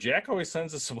said, you know, Jack always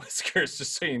sends us some whiskers,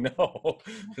 just so you know,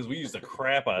 because we use the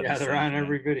crap out of Yeah, these they're on things,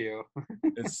 every video.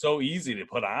 It's so easy to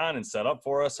put on and set up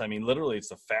for us. I mean, literally, it's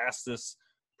the fastest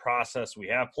process we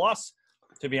have. Plus,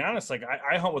 to be honest, like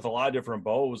I hunt with a lot of different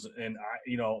bows, and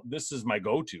you know, this is my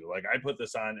go-to. Like I put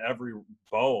this on every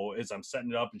bow as I'm setting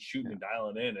it up and shooting and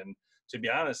dialing in. And to be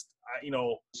honest,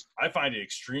 I find it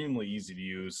extremely easy to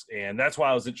use, and that's why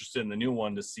I was interested in the new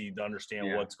one to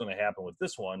understand what's going to happen with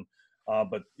this one.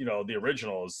 But you know, the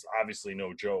original is obviously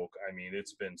no joke. I mean,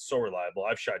 it's been so reliable.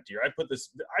 I've shot deer. I put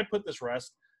this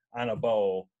rest on a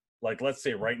bow, like let's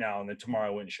say right now, and then tomorrow I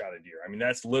went and shot a deer. I mean,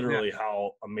 that's literally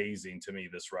how amazing to me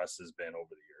this rest has been over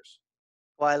the years.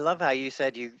 Well, I love how you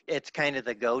said it's kind of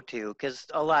the go-to, because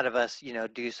a lot of us, you know,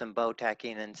 do some bow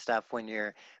tacking and stuff when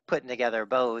you're putting together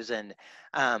bows. And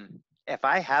if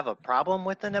I have a problem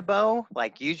within a bow,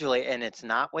 like usually, and it's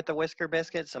not with the Whisker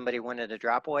Biscuit, somebody wanted a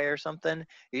drop away or something,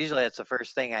 usually it's the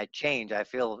first thing I change. I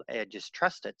feel I just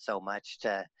trust it so much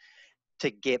to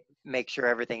make sure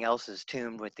everything else is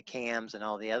tuned with the cams and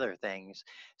all the other things.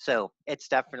 So it's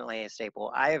definitely a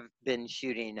staple. I've been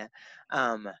shooting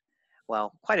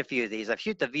well, quite a few of these. I've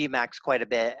shoot the VMAX quite a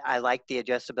bit. I like the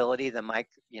adjustability, the mic,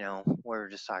 you know, we're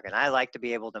just talking. I like to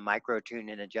be able to micro tune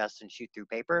and adjust and shoot through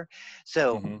paper.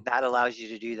 So that allows you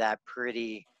to do that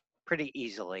pretty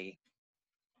easily.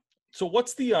 So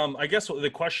what's the, I guess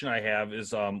the question I have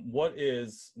is, what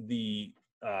is the,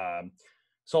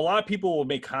 so a lot of people will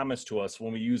make comments to us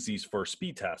when we use these for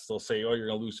speed tests. They'll say, oh, you're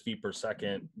going to lose feet per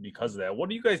second because of that.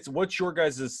 What's your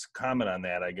guys' comment on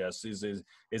that, I guess? Is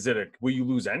it will you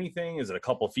lose anything? Is it a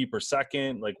couple feet per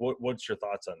second? Like, what's your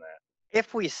thoughts on that?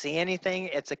 If we see anything,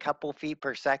 it's a couple feet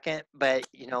per second. But,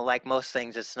 you know, like most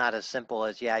things, it's not as simple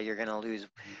as, yeah, you're going to lose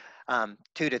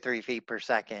 2 to 3 feet per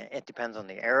second. It depends on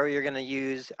the arrow you're going to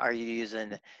use. Are you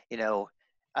using, you know,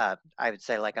 I would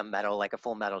say like a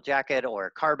full metal jacket or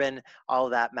carbon, all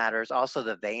of that matters. Also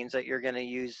the veins that you're going to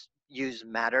use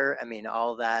matter. I mean,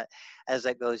 all that as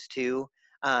it goes too.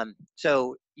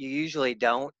 So you usually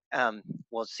don't,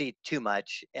 see too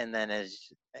much. And then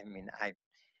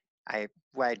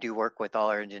I do work with all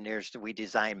our engineers. We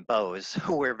design bows.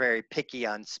 We're very picky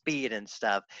on speed and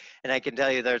stuff. And I can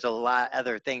tell you there's a lot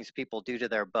other things people do to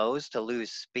their bows to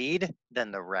lose speed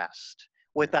than the rest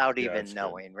without even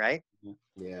knowing, right?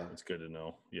 Yeah, it's good to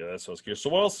know. Yeah, that's so scary. So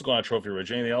what else is going on Trophy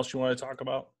Ridge? Anything else you want to talk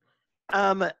about?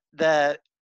 The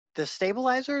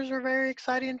stabilizers are very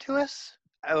exciting to us.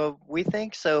 We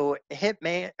think so.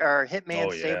 Hitman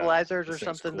stabilizers or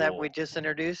something that we just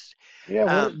introduced. Yeah,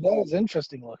 that is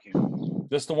interesting looking.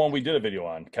 This is the one we did a video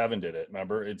on. Kevin did it.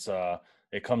 Remember,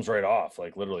 it comes right off,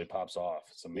 like literally pops off.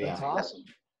 It's amazing. That's awesome.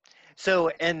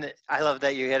 So, and I love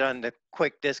that you hit on the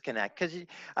quick disconnect, because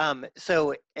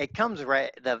so it comes right,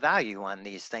 the value on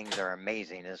these things are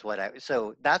amazing is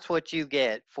so that's what you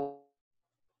get for.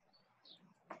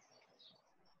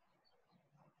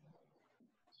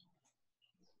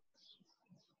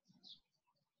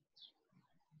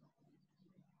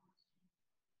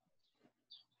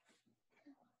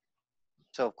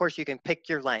 So of course you can pick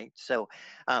your length. So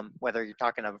whether you're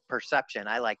talking of perception,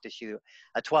 I like to shoot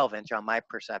a 12-inch on my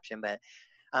perception, but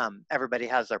everybody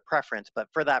has their preference, but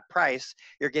for that price,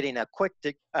 you're getting a quick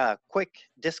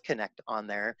disconnect on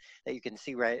there that you can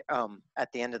see right at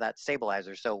the end of that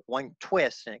stabilizer. So one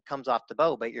twist and it comes off the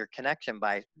bow, but your connection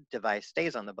device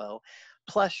stays on the bow.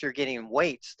 Plus you're getting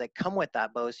weights that come with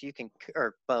that bow, so you can,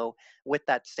 or bow with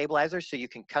that stabilizer, so you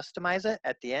can customize it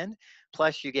at the end.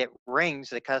 Plus you get rings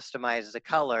that customize the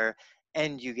color,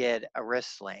 and you get a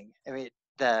wrist sling. I mean,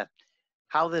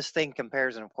 how this thing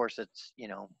compares, and of course it's, you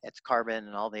know, it's carbon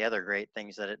and all the other great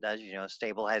things that it does, you know,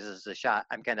 stabilizes the shot.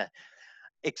 I'm kind of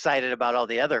excited about all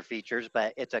the other features,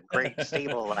 but it's a great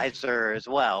stabilizer as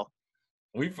well.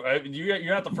 You're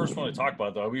not the first one to talk about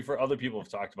it, though. Other people have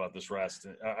talked about this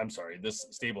this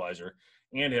stabilizer,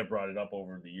 and have brought it up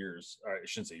over the years. Or I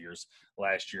shouldn't say years.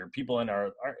 Last year, people in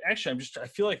our actually, I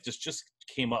feel like this just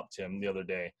came up, Tim, the other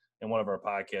day in one of our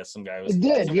podcasts. Some guy was. It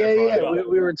did, yeah.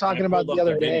 We were talking about the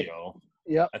other day.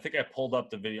 Yeah. I think I pulled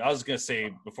up the video. I was gonna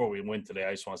say before we went today,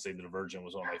 I just want to say the Divergent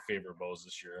was one of my favorite bows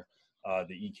this year.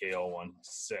 The EKO one,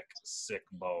 sick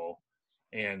bow,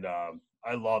 and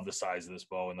I love the size of this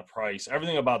bow and the price.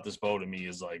 Everything about this bow to me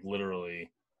is like literally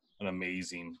an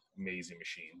amazing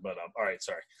machine. But all right,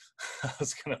 sorry, I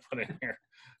was gonna put it in here.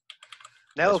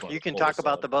 No, you can talk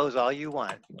about the bows all you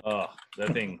want. Oh,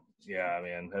 that thing, yeah,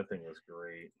 man, that thing was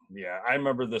great. Yeah, I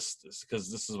remember this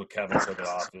because this is what Kevin took it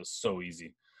off. It was so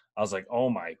easy. I was like, oh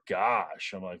my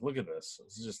gosh. I'm like, look at this.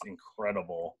 It's just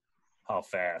incredible how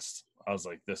fast. I was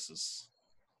like, this is.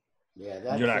 Yeah,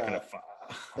 that's. You're not gonna.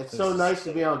 It's so nice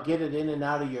to be able to get it in and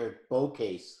out of your bow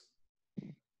case.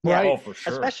 Yeah, oh, for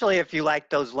sure. Especially if you like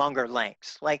those longer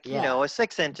lengths. Like, you know, a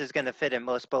 6-inch is going to fit in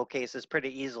most bow cases pretty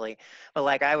easily. But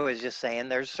like I was just saying,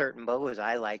 there's certain bows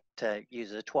I like to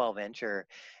use a 12-inch,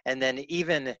 and then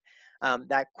even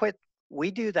we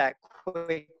do that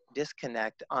quick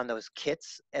disconnect on those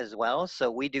kits as well. So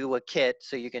we do a kit,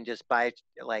 so you can just buy,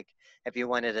 like, if you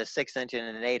wanted a 6-inch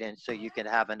and an 8-inch, so you can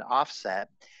have an offset.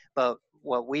 But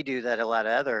what we do that a lot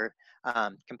of other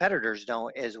competitors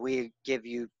don't is we give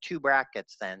you 2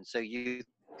 brackets then, so you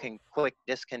can quick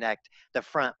disconnect the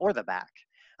front or the back,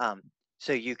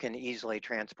 so you can easily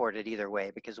transport it either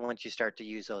way, because once you start to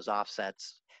use those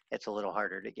offsets, it's a little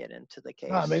harder to get into the case.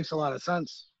 Oh, it makes a lot of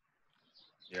sense.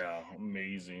 Yeah,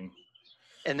 amazing.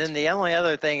 And then the only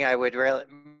other thing I would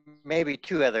maybe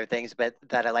 2 other things, but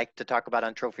that I like to talk about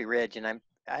on Trophy Ridge, and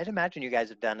I'd imagine you guys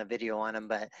have done a video on them,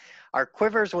 but our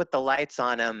quivers with the lights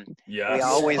on them, yes. we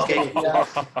always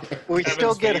get, we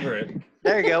still get,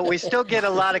 there you go. We still get a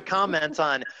lot of comments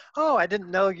on, oh, I didn't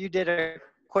know you did a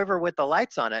quiver with the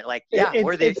lights on it. Like, yeah,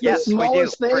 yes, we do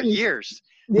for years.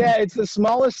 Yeah, it's the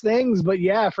smallest things, but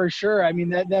yeah, for sure. I mean,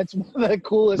 that's one of the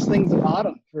coolest things about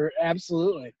them,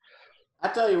 absolutely. I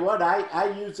tell you what,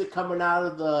 I use it coming out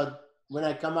of when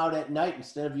I come out at night,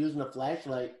 instead of using a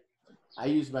flashlight, I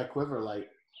use my quiver light.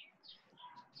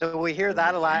 So we hear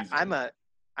that a lot.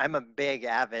 I'm a big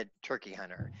avid turkey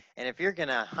hunter, and if you're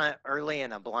gonna hunt early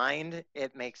in a blind,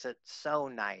 it makes it so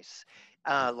nice.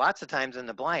 Lots of times in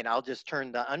the blind, I'll just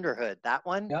turn the underhood, that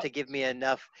one, to give me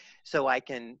enough so I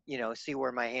can, you know, see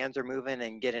where my hands are moving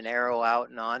and get an arrow out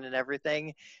and on and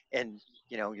everything. And,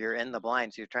 you know, you're in the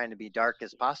blind, so you're trying to be dark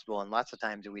as possible. And lots of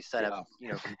times we set up, you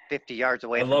know, 50 yards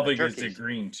away from the turkeys. I love it gets it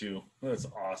green too. That's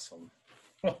awesome.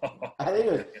 I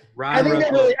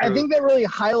think that really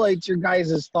highlights your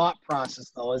guys' thought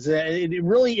process, though, is that it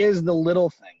really is the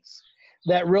little things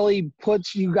that really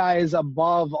puts you guys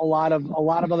above a lot of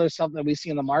other stuff that we see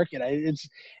in the market. It's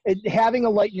having a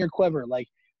light in your quiver. Like,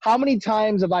 how many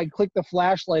times have I clicked the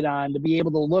flashlight on to be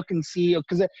able to look and see?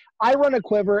 Because I run a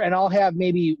quiver and I'll have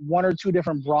maybe 1 or 2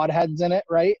 different broadheads in it,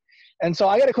 right? And so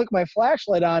I got to click my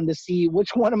flashlight on to see which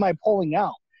one am I pulling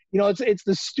out. You know, it's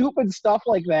the stupid stuff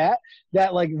like that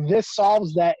like this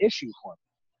solves that issue for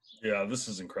me. Yeah, this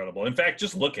is incredible. In fact,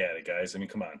 just look at it, guys. I mean,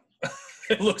 come on.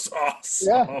 It looks awesome.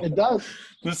 Yeah, it does.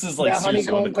 This is like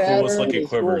seriously one of the coolest looking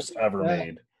quivers ever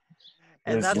made.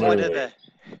 And that's one of the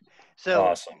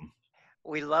awesome.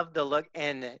 We love the look,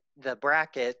 and the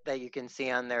bracket that you can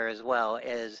see on there as well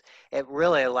is it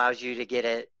really allows you to get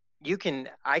it. You can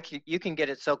get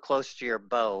it so close to your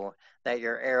bow that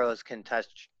your arrows can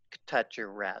touch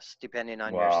your rest depending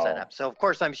on your setup. So of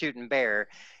course I'm shooting bear,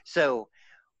 so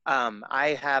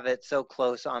I have it so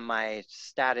close on my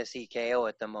status EKO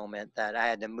at the moment that I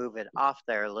had to move it off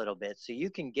there a little bit, so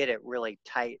you can get it really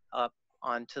tight up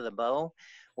onto the bow,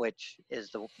 which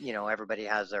is everybody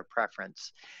has their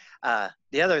preference.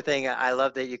 The other thing, I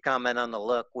love that you comment on the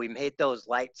look. We made those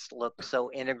lights look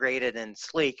so integrated and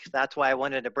sleek. That's why I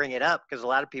wanted to bring it up, because a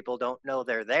lot of people don't know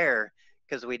they're there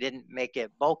because we didn't make it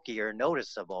bulky or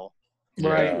noticeable.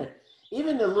 Right.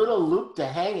 Even the little loop to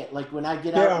hang it, like when I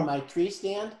get out on my tree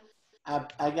stand,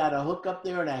 I got a hook up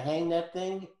there and I hang that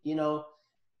thing. You know,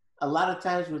 a lot of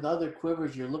times with other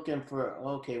quivers, you're looking for,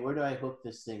 okay, where do I hook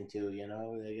this thing to? You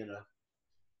know,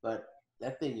 but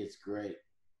that thing is great.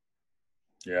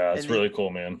 Yeah, it's really cool,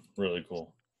 man. Really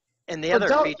cool. And the other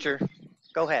feature,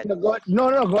 go ahead. No,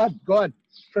 go ahead.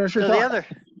 Finish your thought.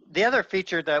 The other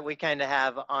feature that we kind of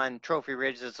have on Trophy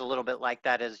Ridge that's a little bit like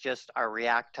that is just our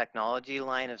React technology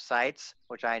line of sights,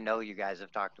 which I know you guys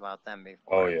have talked about them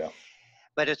before. Oh, yeah.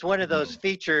 But it's one of those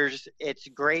features. It's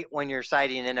great when you're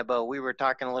sighting in a bow. We were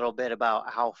talking a little bit about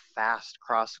how fast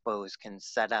crossbows can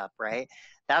set up, right?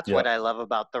 That's what I love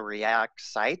about the React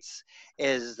sights,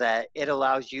 is that it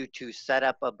allows you to set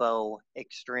up a bow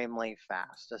extremely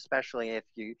fast, especially if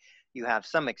you have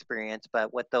some experience.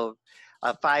 But with the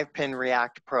 5-pin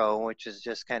React Pro, which is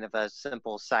just kind of a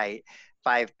simple sight,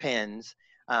 5 pins,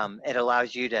 it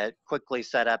allows you to quickly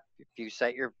set up. If you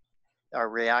set your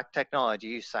React technology,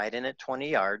 you sight in at 20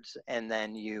 yards, and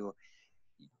then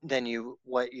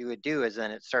what you would do is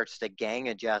then it starts to gang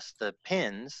adjust the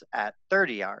pins at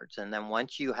 30 yards. And then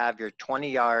once you have your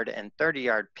 20-yard and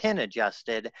 30-yard pin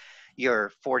adjusted,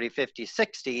 your 40, 50,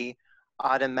 60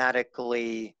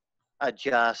 automatically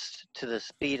adjust to the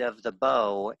speed of the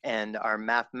bow and are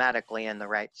mathematically in the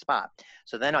right spot.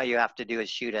 So then all you have to do is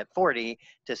shoot at 40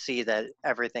 to see that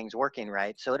everything's working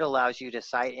right. So it allows you to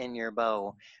sight in your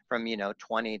bow from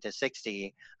 20 to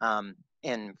 60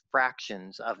 in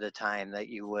fractions of the time that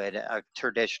you would a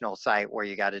traditional sight where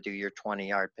you got to do your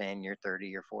 20-yard pin, your 30,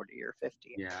 your 40, your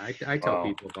 50. Yeah, I tell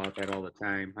people about that all the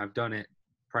time. I've done it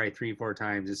probably 3-4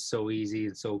 times. It's so easy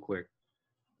and so quick.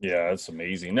 Yeah, that's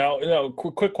amazing. Now,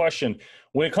 quick question.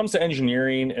 When it comes to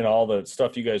engineering and all the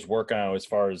stuff you guys work on, as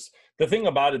far as the thing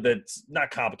about it that's not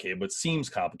complicated, but seems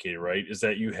complicated, right, is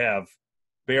that you have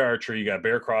Bear Archery, you got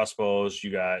Bear Crossbows,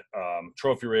 you got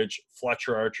Trophy Ridge,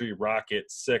 Fletcher Archery, Rocket,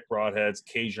 Sick Broadheads,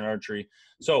 Cajun Archery.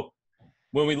 So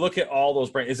when we look at all those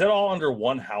brands, is that all under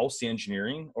one house, the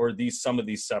engineering, or are some of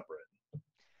these separate?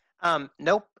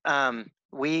 Nope.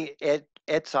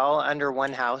 It's all under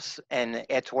one house, and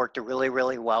it's worked really,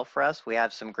 really well for us. We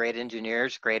have some great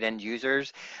engineers, great end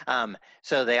users.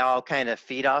 So they all kind of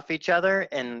feed off each other.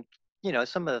 And,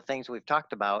 some of the things we've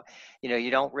talked about,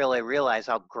 you don't really realize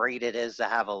how great it is to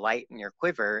have a light in your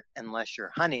quiver unless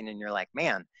you're hunting and you're like,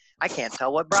 man, I can't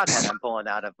tell what broadhead I'm pulling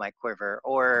out of my quiver.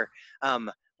 Or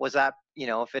was that,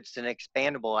 if it's an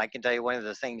expandable, I can tell you one of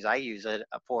the things I use it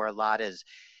for a lot is,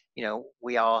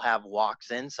 we all have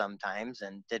walks in sometimes,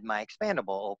 and did my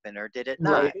expandable open or did it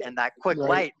not? Right. And that quick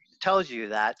light tells you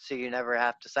that, so you never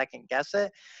have to second guess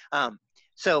it.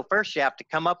 So first you have to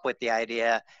come up with the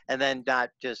idea, and then not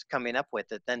just coming up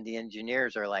with it. Then the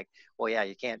engineers are like, well, yeah,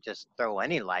 you can't just throw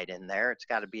any light in there. It's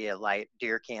got to be a light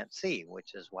deer can't see,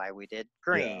 which is why we did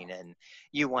green. Yeah. And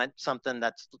you want something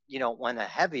that's, you don't want a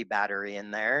heavy battery in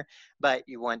there, but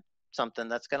you want something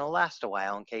that's going to last a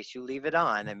while in case you leave it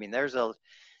on. I mean, there's a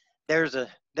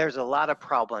lot of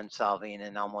problem solving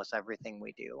in almost everything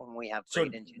we do, and we have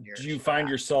great engineers. Do you find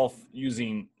yourself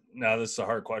using, now this is a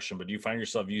hard question, but do you find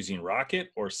yourself using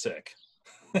Rocket or Sick?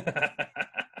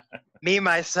 Me,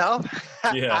 myself,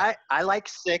 yeah. I like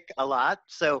Sick a lot.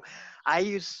 So I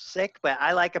use Sick, but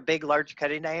I like a big, large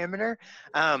cutting diameter.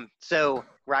 So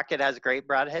Rocket has great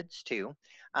broadheads too.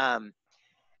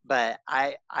 But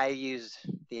I use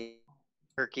the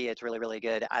Turkey. It's really, really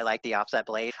good. I like the offset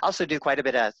blade. I also do quite a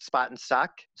bit of spot and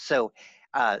stock. So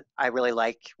I really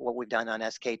like what we've done on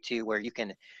SK2, where you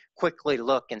can quickly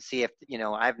look and see if,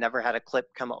 I've never had a clip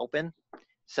come open.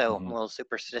 So I'm a little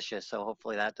superstitious. So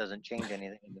hopefully that doesn't change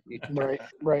anything in the future.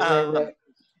 Right.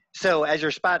 So as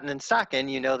you're spotting and stocking,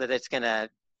 you know that it's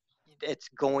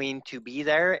going to be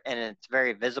there, and it's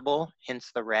very visible,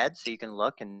 hence the red, so you can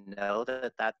look and know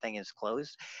that that thing is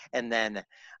closed. And then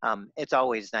it's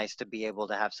always nice to be able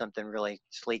to have something really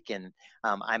sleek, and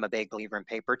I'm a big believer in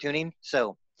paper tuning,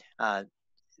 so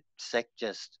Sick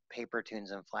just paper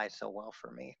tunes and flies so well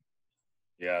for me.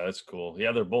 Yeah, that's cool.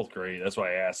 Yeah, they're both great. That's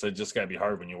why I asked. It just got to be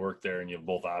hard when you work there and you have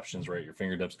both options right at your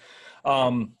fingertips.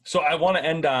 So I want to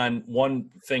end on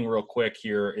one thing real quick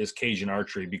here is Cajun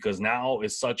Archery, because now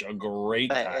is such a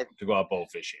great time to go out bow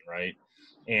fishing, right?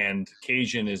 And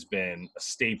Cajun has been a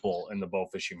staple in the bow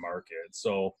fishing market.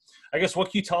 So I guess what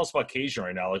can you tell us about Cajun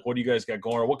right now? Like, what do you guys got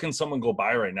going? Or what can someone go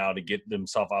buy right now to get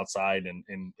themselves outside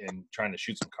and trying to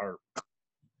shoot some carp?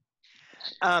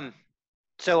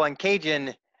 So on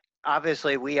Cajun,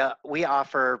 obviously we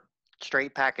offer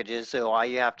straight packages, so all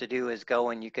you have to do is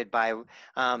go and you could buy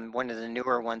one of the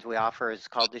newer ones we offer is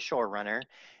called the Shore Runner,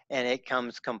 and it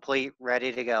comes complete,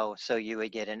 ready to go. So you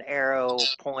would get an arrow,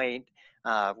 point,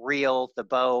 reel, the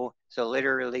bow. So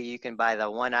literally you can buy the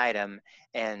one item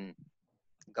and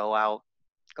go out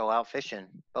fishing,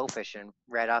 bow fishing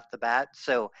right off the bat.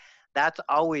 So that's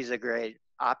always a great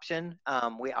option.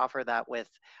 We offer that with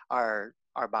our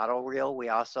bottle reel. We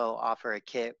also offer a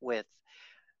kit with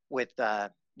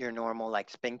your normal like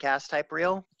spin cast type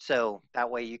reel. So that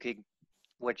way you could,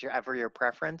 whichever your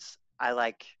preference. I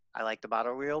like the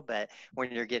bottle reel, but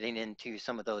when you're getting into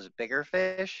some of those bigger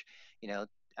fish,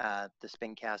 the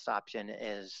spin cast option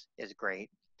is great.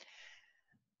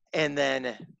 And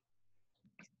then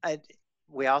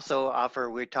we also offer,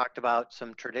 we talked about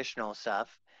some traditional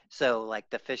stuff. So like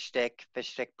the Fish Stick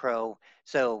Pro.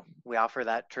 So we offer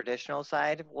that traditional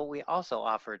side. What we also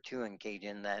offer too in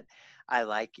Cajun that I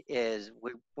like is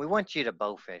we want you to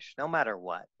bow fish no matter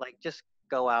what. Like just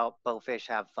go out, bow fish,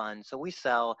 have fun. So we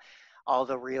sell all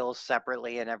the reels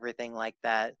separately and everything like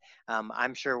that.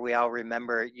 I'm sure we all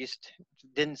remember, it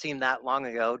didn't seem that long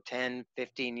ago, 10,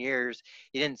 15 years,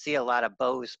 you didn't see a lot of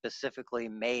bows specifically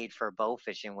made for bow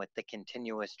fishing with the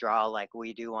continuous draw like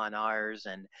we do on ours,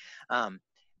 and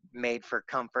made for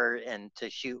comfort and to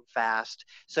shoot fast.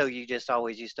 So you just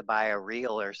always used to buy a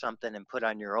reel or something and put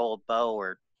on your old bow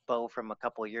or bow from a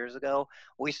couple of years ago.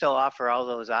 We still offer all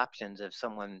those options if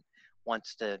someone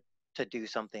wants to do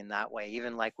something that way.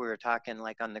 Even like we were talking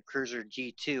like on the Cruiser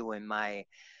G2 in my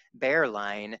Bear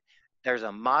line, there's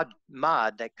a mod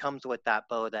that comes with that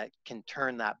bow that can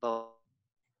turn that bow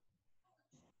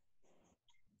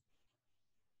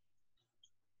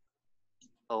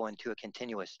into a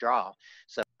continuous draw.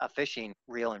 So a fishing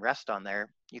reel and rest on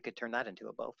there, you could turn that into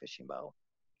a bow fishing bow.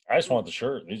 I just want the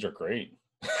shirt. These are great.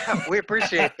 We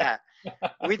appreciate that.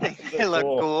 We think they look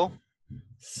cool.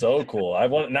 So cool. I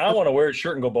want to wear a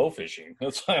shirt and go bow fishing.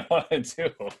 That's what I want to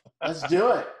do. Let's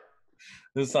do it.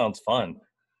 This sounds fun.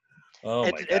 Oh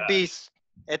my God.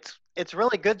 It's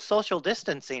really good social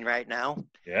distancing right now.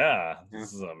 Yeah,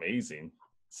 this is amazing.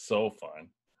 So fun.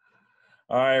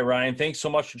 All right, Ryan, thanks so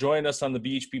much for joining us on the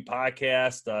BHP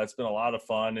podcast. It's been a lot of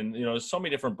fun. And, there's so many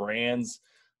different brands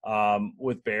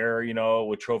with Bear,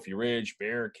 with Trophy Ridge,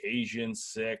 Bear, Cajun,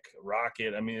 Sick,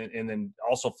 Rocket. I mean, and then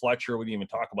also Fletcher. We didn't even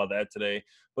talk about that today.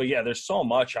 But, yeah, there's so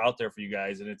much out there for you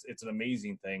guys, and it's an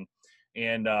amazing thing.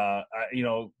 And,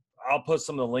 I'll put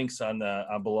some of the links on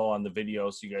below on the video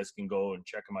so you guys can go and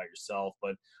check them out yourself.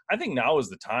 But I think now is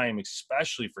the time,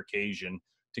 especially for Cajun,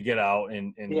 to get out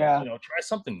and try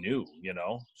something new,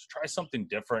 just try something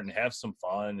different and have some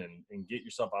fun and get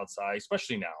yourself outside,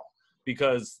 especially now,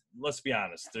 because let's be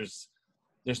honest, there's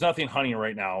nothing hunting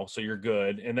right now. So you're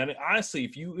good. And then honestly,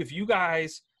 if you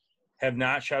guys have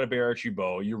not shot a Bear Archery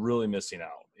bow, you're really missing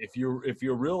out. If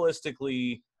you're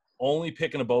realistically only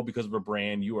picking a bow because of a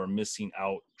brand, you are missing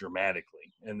out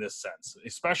dramatically in this sense,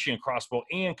 especially in crossbow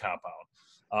and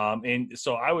compound. And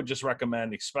so I would just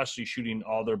recommend, especially shooting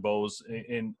all their bows.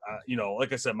 And,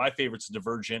 like I said, my favorite's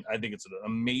Divergent. I think it's an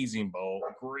amazing bow,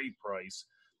 great price,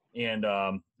 and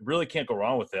really can't go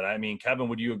wrong with it. I mean, Kevin,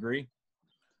 would you agree?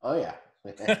 Oh, yeah.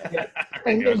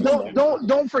 And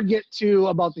don't forget, too,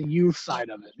 about the youth side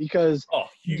of it, because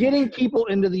getting people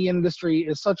into the industry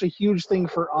is such a huge thing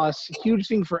for us, huge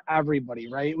thing for everybody,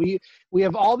 right? We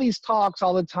have all these talks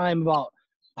all the time about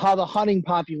how the hunting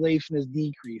population is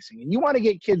decreasing, and you want to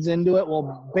get kids into it.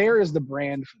 Well, Bear is the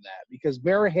brand for that, because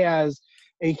Bear has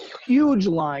a huge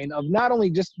line of not only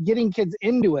just getting kids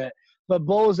into it, but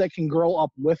bows that can grow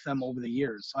up with them over the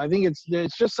years. So I think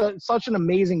it's just such an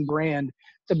amazing brand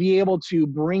to be able to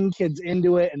bring kids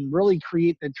into it and really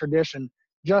create the tradition,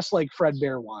 just like Fred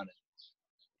Bear wanted.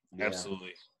 Yeah.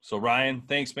 Absolutely. So Ryan,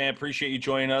 thanks, man. Appreciate you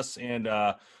joining us, and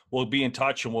we'll be in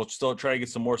touch, and we'll still try to get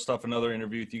some more stuff, another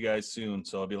interview with you guys soon.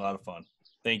 So it'll be a lot of fun.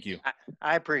 Thank you.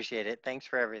 I appreciate it. Thanks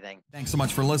for everything. Thanks so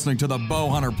much for listening to the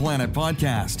Bowhunter Planet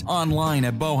podcast, online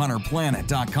at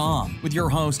BowHunterPlanet.com with your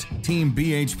host, Team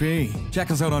BHP.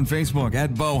 Check us out on Facebook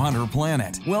at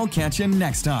BowHunterPlanet. We'll catch you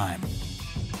next time.